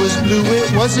sky was blue,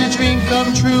 it was a dream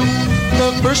come true.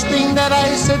 The first thing that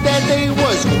I said that day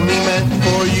was only meant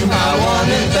for you. I want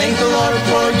to thank the Lord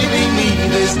for giving me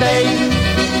this day.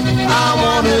 I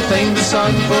want to thank the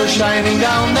sun for shining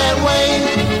down that way.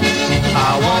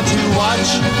 I want to watch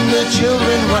the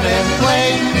children run and play.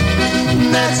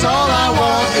 That's all I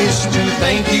want is to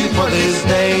thank you for this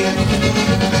day.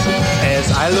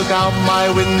 As I look out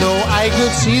my window, I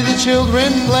could see the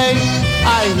children play.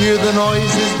 I hear the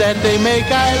noises that they make,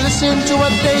 I listen to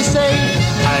what they say.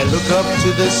 I look up to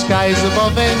the skies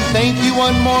above and thank you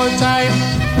one more time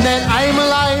that I'm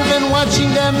alive and watching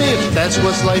them. If that's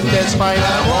what's life, that's fine.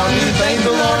 I want to thank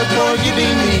the Lord for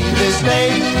giving me this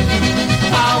day.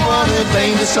 I want to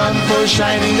thank the sun for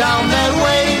shining down that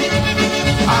way.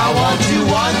 I want to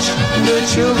watch the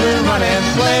children run and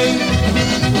play.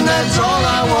 That's all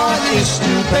I want is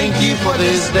to thank you for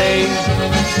this day.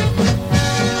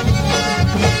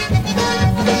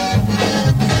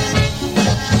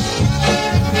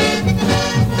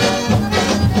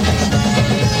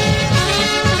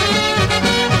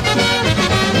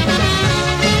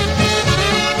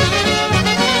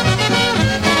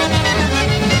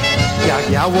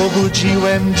 Ja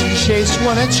obudziłem, dzisiaj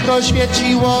słoneczko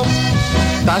świeciło.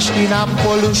 Ptaszki na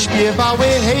polu śpiewały,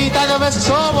 hej, tak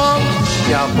wesoło.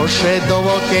 Ja poszedłem do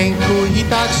okienku i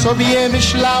tak sobie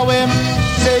myślałem,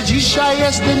 że dzisiaj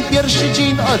jest ten pierwszy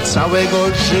dzień od całego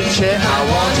życia. I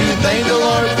want to thank the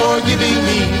Lord for giving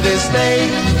me this day.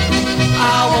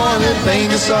 I want to thank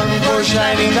the sun for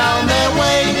shining down that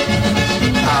way.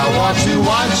 I want to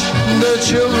watch the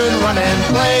children run and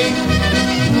play.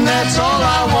 That's all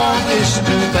I want is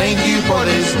to thank you for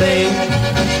this day.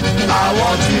 I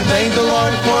want to thank the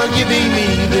Lord for giving me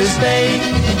this day.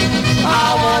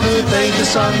 I want to thank the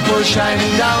sun for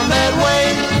shining down that way.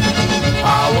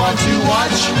 I want to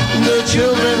watch the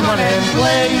children run and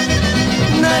play.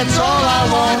 That's all I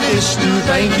want is to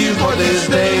thank you for this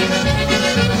day.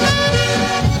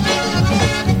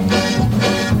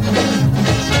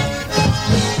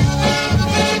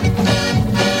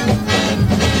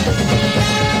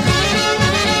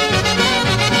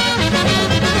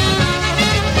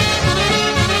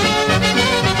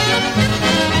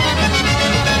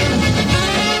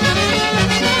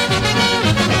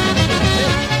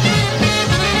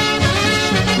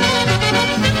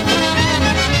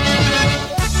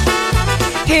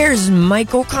 Here's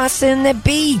Michael Costa in the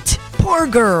beat. Poor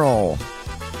girl.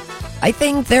 I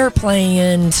think they're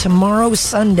playing tomorrow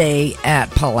Sunday at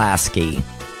Pulaski.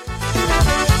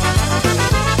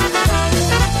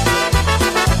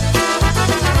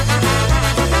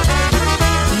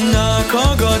 Na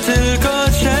kogo tylko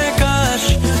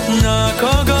czekasz? Na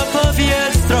kogo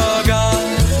powiedz droga?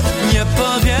 Nie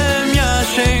powiem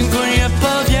Jasieńku, nie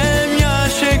powiem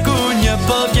Jasieńku, nie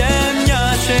powiem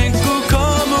Jasieńku,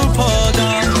 komu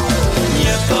podam.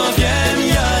 Nie powiem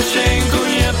Jasieńku,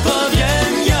 nie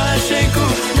powiem Jasieńku,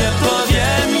 nie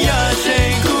powiem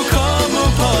Jasieńku, komu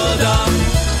podam.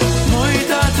 Mój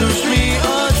tatuś mi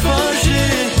otworzy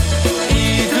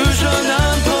i dużo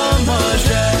nam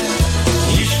pomoże.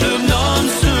 I ślubną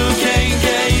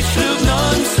sukienkę, i ślubną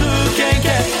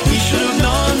sukienkę, i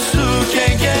ślubną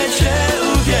sukienkę cię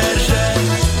ubierze.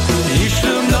 I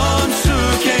ślubną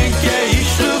sukienkę, i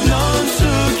ślubną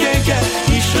sukienkę,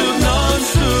 i ślubną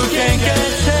sukienkę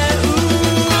cię ubierze.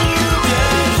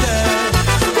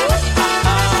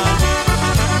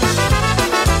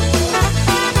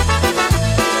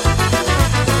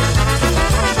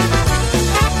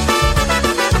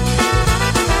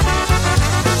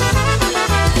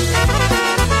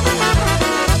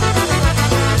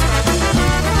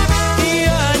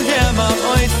 Ja nie mam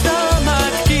ojca,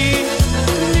 matki,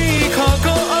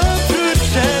 nikogo oprócz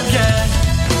ciebie.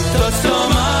 To co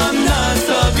mam na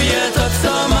sobie, to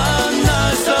co mam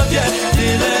na sobie,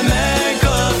 tyle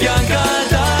mego wianka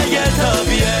daję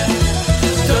tobie.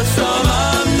 To co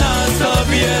mam na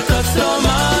sobie, to co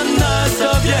mam na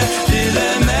sobie,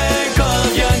 tyle mego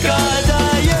wianka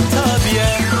daję tobie.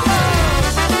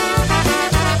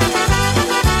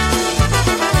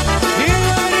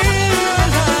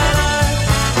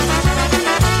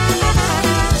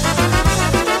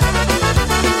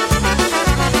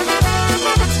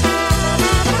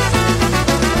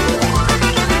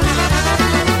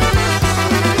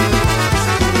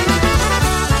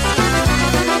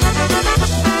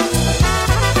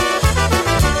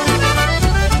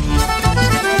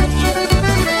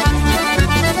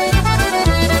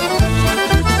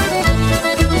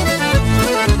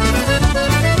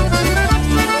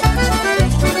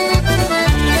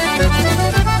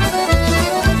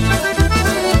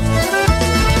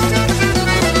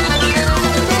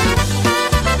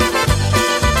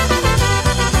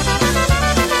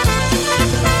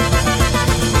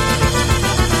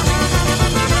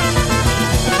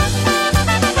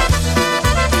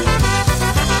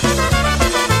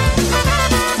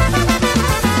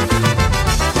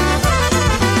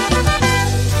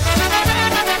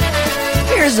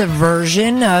 Here's a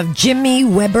version of Jimmy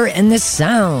Weber and the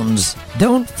Sounds.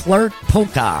 Don't Flirt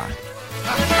Polka.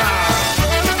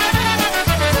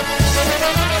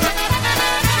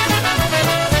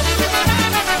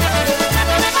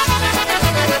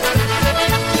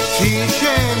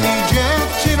 Ciszę mi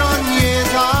dziewczyno nie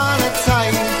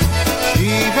zalecaj,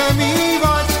 siwymi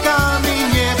boczkami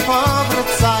nie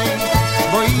powracaj,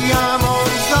 bo ja mam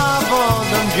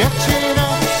zawodem dziewczynę,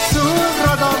 z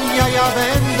urodą ja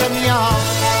będę miał.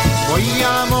 Bo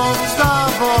ja mam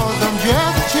zawodem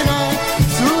dziewczynę,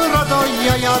 z urodą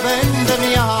ja będę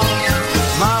miał.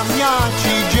 Mam ja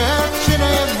ci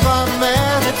dziewczynę w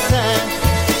Ameryce,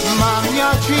 mam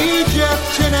ja ci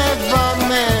dziewczynę w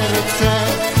Ameryce.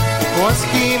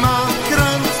 Włoski mam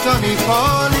kręcony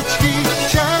policzki,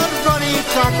 czerwony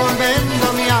taką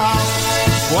będę miał.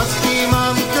 Włoski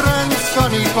mam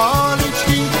kręcony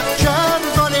policzki,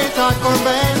 czerwony taką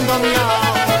będę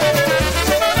miał.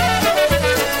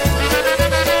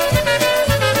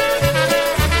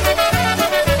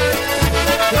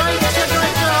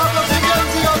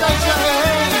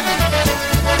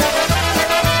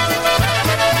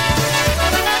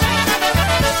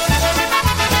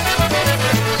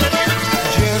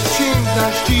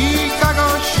 Dziewczęta z Chicago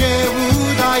się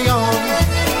udają,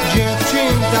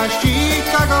 dziewczęta z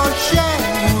Chicago się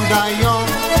udają.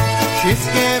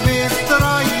 Wszystkie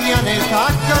wystrojone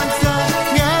tak końce,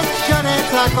 mieszane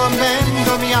taką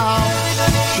będą miał.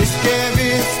 Wszystkie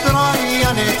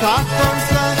wystrojone tak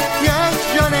końce,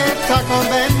 taką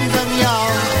będę miał.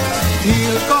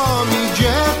 Tylko mi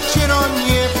dziewczyno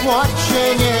nie płacze,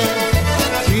 nie.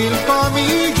 Tylko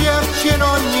mi dziewczyno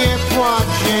nie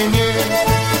płacze, nie.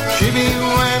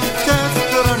 Przybyłem w te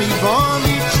strony, bo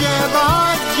mi trzeba,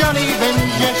 Johnny,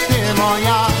 będziesz ty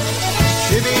moja.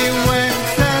 Przybyłem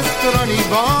w te strony,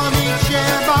 bo mi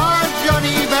trzeba,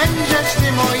 Johnny, będziesz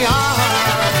ty moja.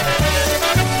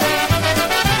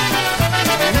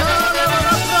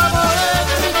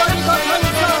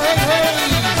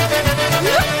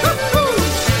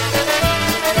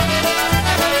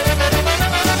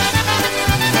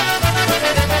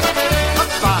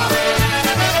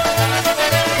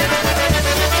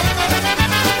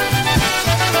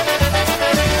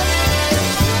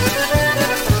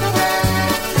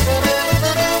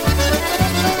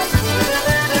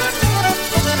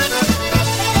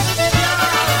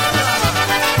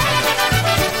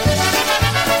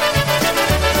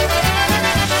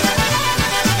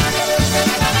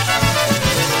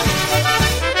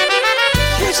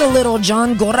 A little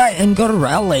John Gora and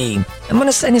Gorelli. I'm going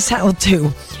to send this out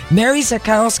to Mary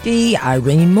Zakowski,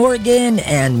 Irene Morgan,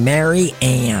 and Mary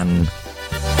Ann.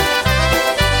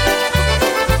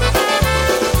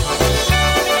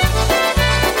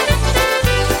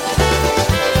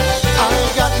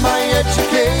 I got my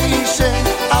education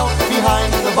out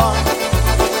behind the barn.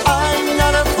 I'm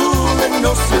not a fool and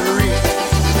no siree.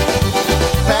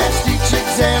 Passed each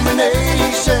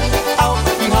examination out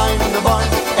behind the barn,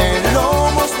 and it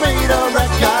almost made a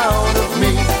wreck out of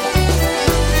me.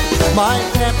 My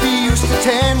pappy used to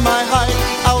tan my hide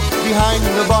out behind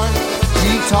the barn.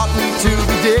 He taught me to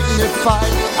be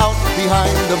dignified out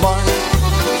behind the barn.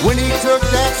 When he took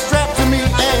that strap to me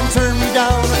and turned me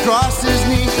down across his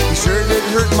knee, he sure did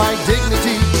hurt my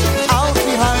dignity out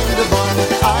behind the barn.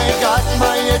 I got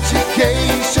my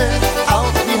education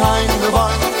out behind the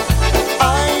barn.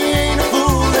 I ain't a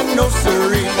fool and no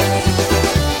siree.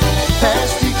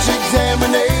 Passed each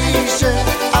examination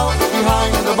out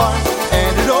behind the barn,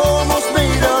 and it almost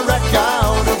made a wreck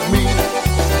out of me.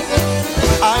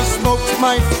 I smoked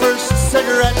my first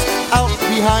cigarette out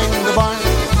behind the barn.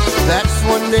 That's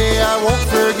one day I won't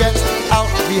forget out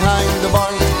behind the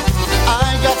barn.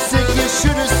 I got sick, you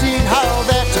should have seen how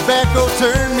that tobacco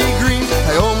turned me green.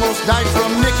 I almost died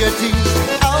from nicotine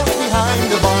out behind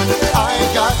the barn. I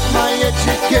got my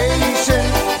education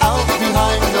out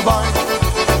behind the barn.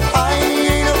 I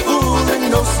ain't a fool and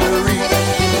no siree.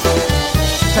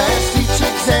 Passed each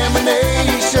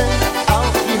examination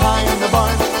out behind the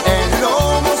barn, and it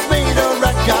almost made a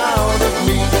wreck out of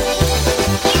me.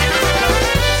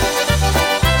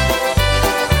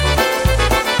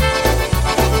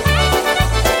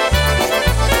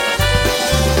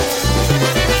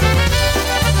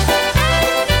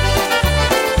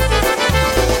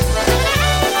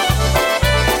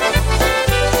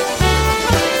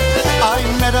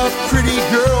 A pretty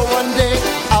girl one day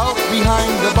out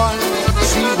behind the barn.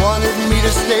 She wanted me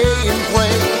to stay and play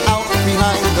out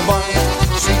behind the barn.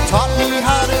 She taught me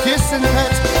how to kiss and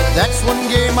pet. That's one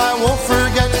game I won't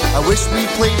forget. I wish we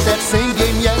played that same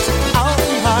game yet out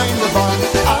behind the barn.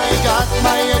 I got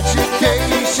my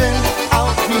education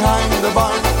out behind the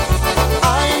barn.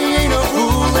 I ain't a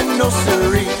fool and no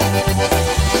siree.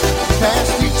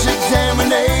 Passed each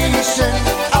examination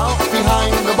out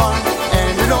behind the barn,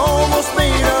 and it almost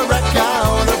made a wreck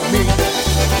out of me.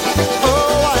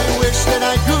 Oh, I wish that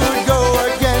I could go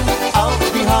again out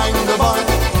behind the barn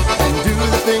and do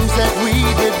the things that we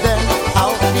did then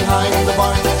out behind the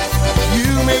barn. You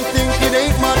may think it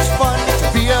ain't much fun to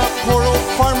be a poor old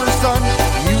farmer's son.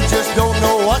 You just don't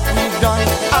know what we've done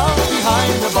out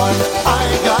behind the barn. I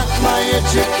got my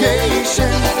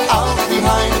education out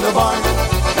behind the barn.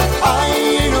 I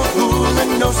ain't a fool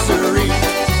and no siree.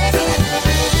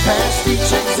 Passed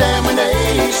each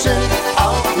examination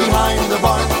out behind the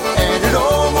barn, and it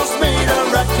almost made a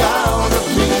wreck out of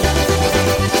me.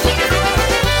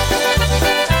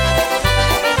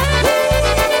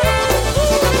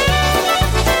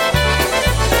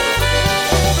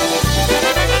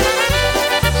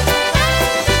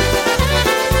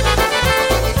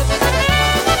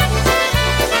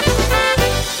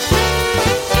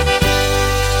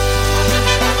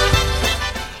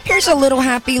 Here's a little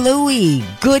Happy Louie.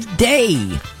 Good day.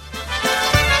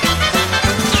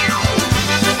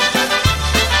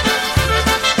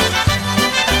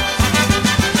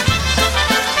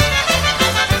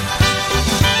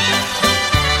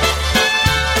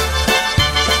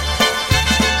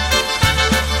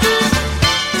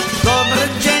 Dobry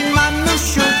dzień,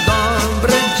 mamusiu,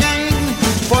 dobry dzień.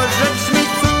 Pożycz mi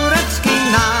córeczki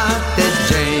na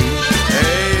tydzień.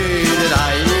 Ej,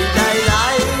 daj, daj,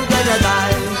 daj, daj,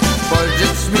 daj.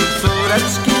 Pożycz mi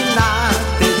córeczki na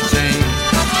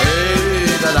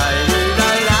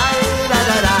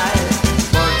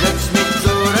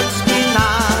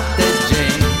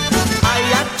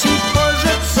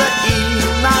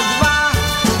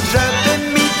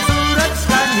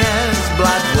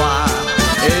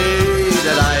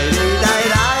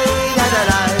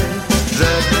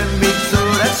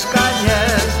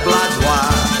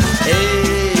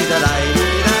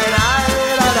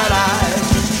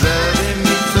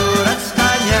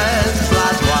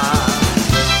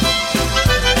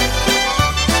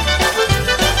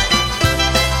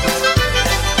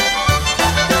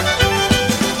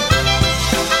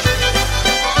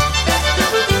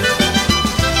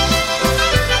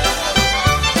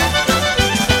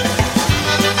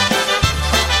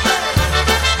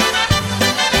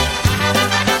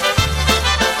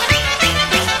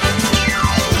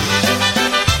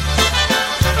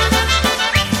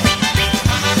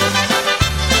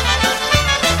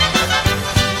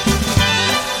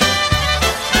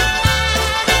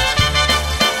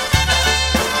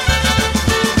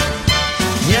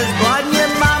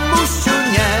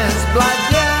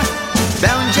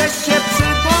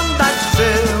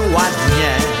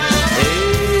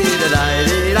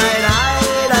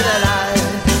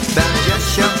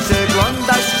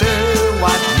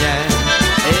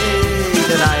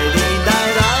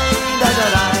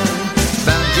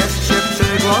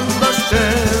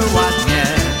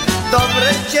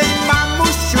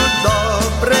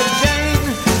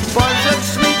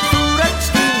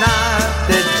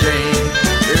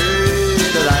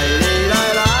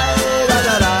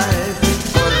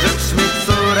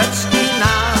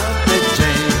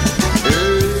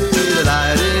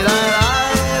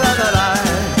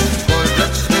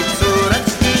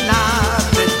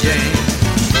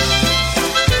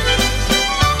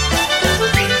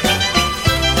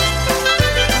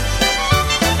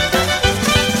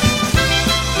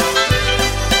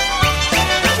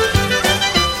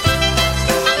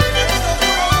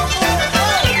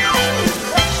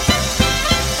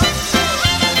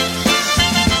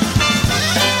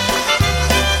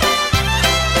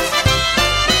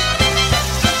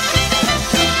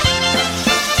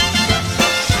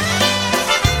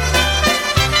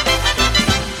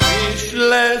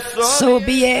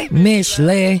sobie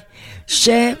myślę,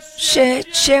 że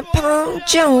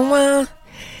powiedziała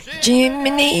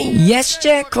Jiminy,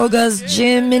 jeszcze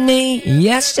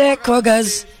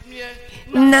kogoś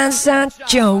na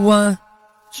zadziała.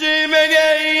 Czy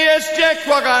mnie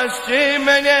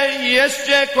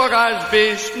jeszcze kochasz,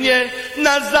 byś mnie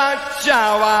na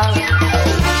zachciała.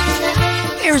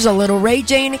 Here's a little Ray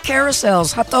J and the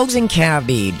Carousels, Hot Dogs and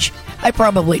Cabbage. I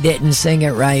probably didn't sing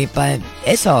it right, but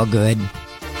it's all good.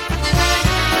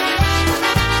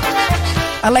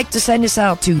 I'd like to send this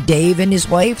out to Dave and his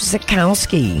wife,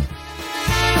 Zakowski.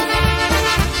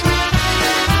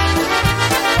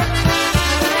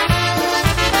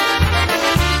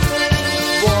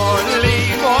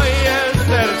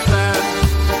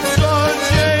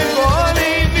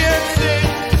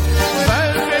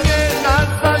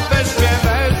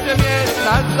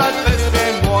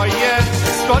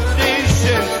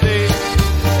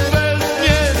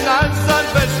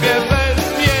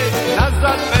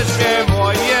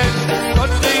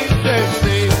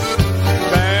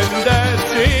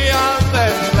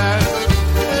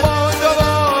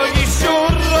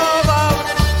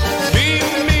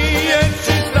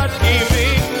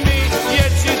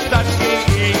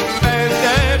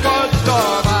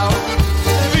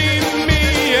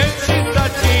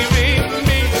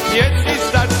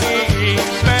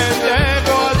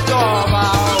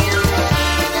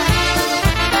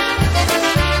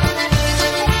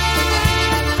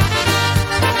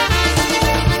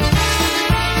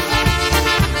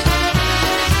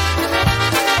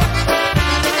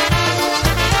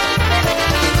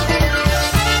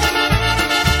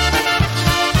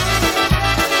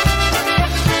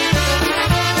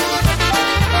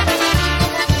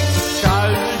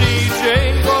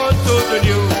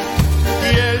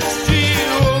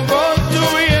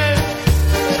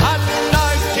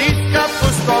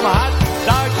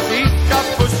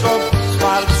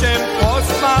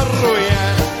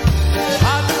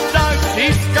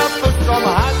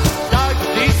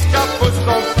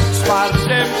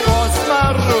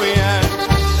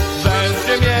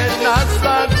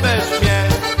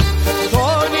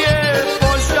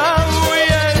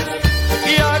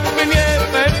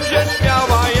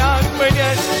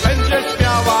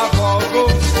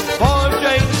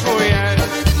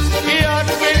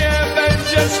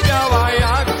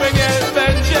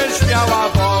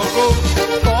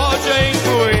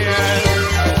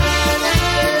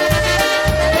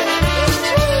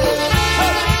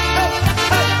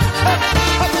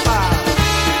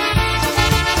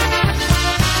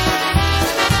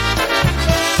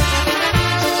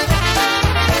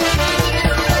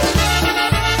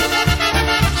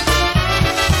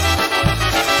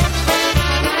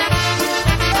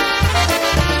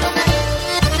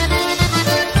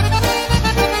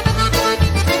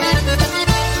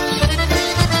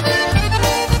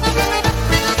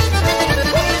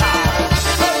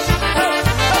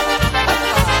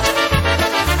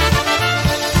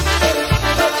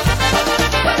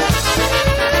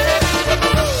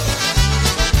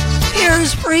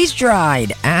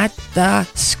 Freeze-dried at the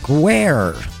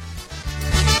Square.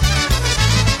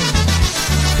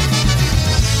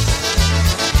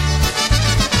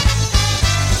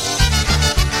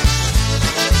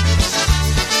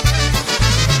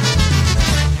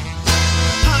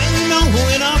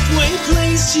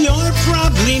 You're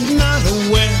probably not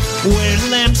aware, where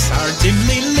lamps are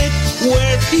dimly lit,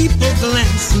 where people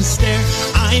glance and stare.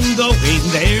 I'm going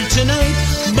there tonight,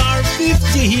 bar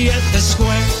 50 at the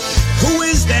Square. Who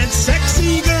is that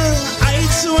sexy girl? I'd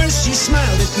swear she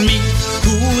smiled at me.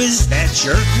 Who is that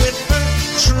jerk with her,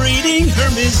 treating her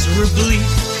miserably?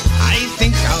 I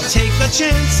think I'll take a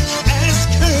chance, ask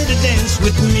her to dance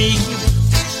with me.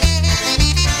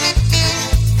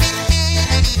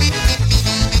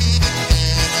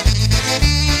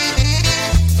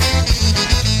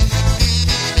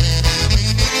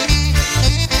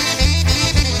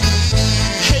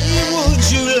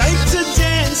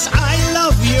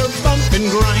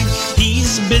 Grind.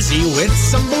 He's busy with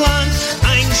some blonde.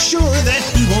 I'm sure that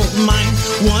he won't mind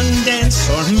one dance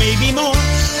or maybe more.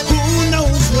 Who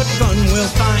knows what fun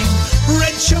we'll find?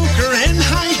 Red choker and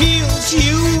high heels,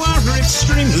 you are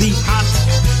extremely hot.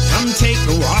 Come take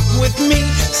a walk with me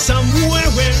somewhere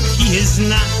where he is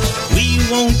not. We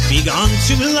won't be gone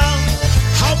too long.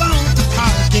 How about the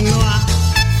parking lot?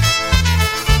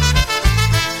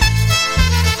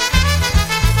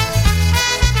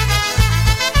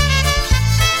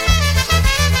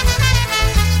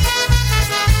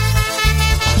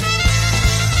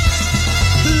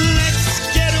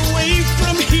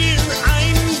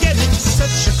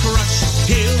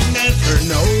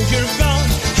 Know you're gone,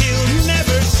 he'll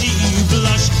never see you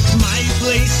blush. My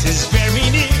place is very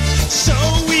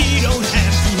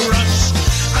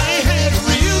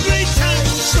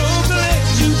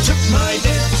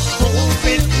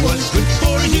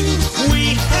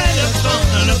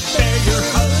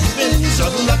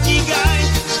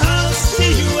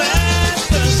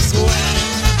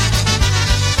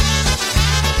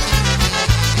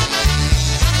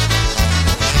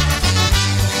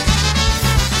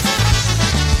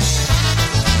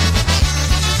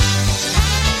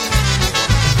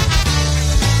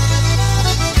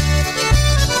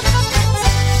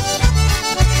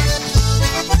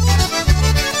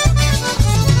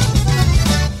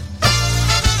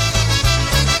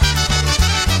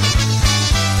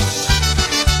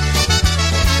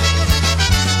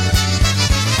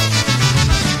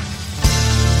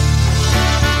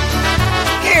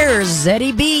Here's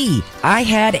Zeddy B. I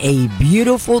had a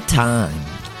beautiful time.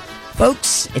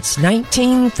 Folks, it's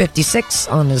 1956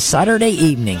 on a Saturday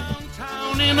evening.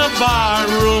 Down in a bar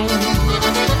room,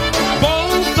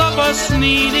 both of us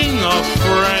needing a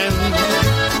friend.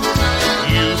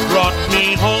 You brought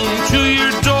me home to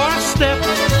your doorstep.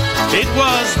 It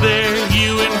was there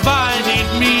you invited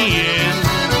me in.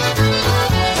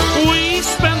 We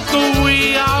spent the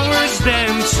wee hours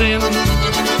dancing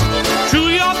to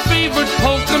your favorite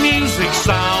polka music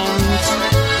sounds.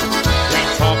 We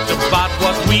talked about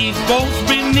what we've both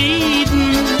been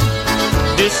needing,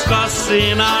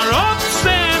 discussing our ups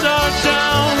and our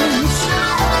downs.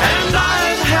 And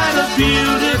I've had a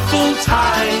beautiful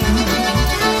time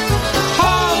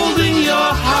holding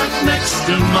your heart next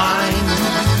to mine.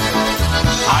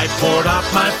 I poured out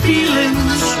my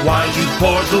feelings while you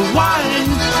poured the wine,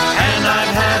 and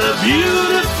I've had a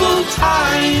beautiful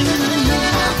time.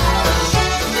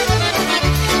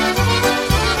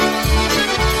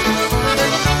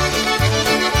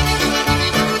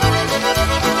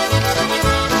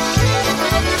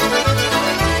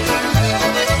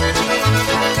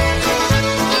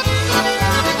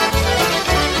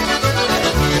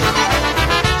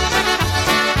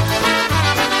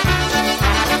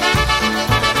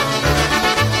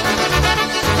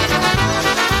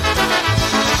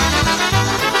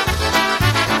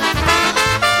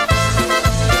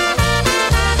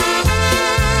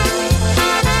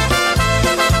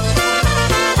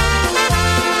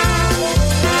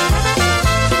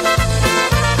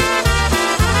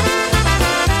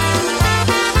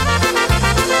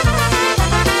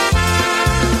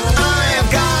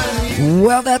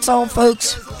 Well, that's all,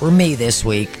 folks, for me this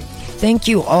week. Thank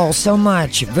you all so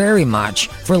much, very much,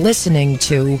 for listening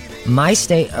to my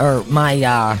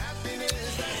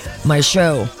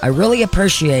show. I really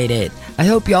appreciate it. I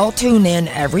hope you all tune in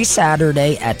every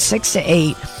Saturday at 6 to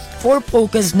 8 for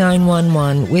Polkas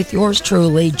 911 with yours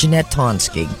truly, Jeanette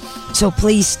Tonsky. So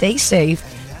please stay safe,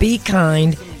 be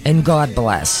kind, and God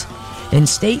bless. And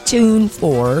stay tuned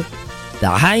for the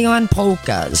High on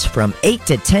Polkas from 8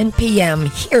 to 10 p.m.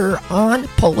 here on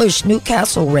Polish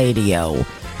Newcastle Radio.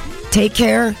 Take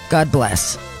care. God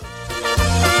bless.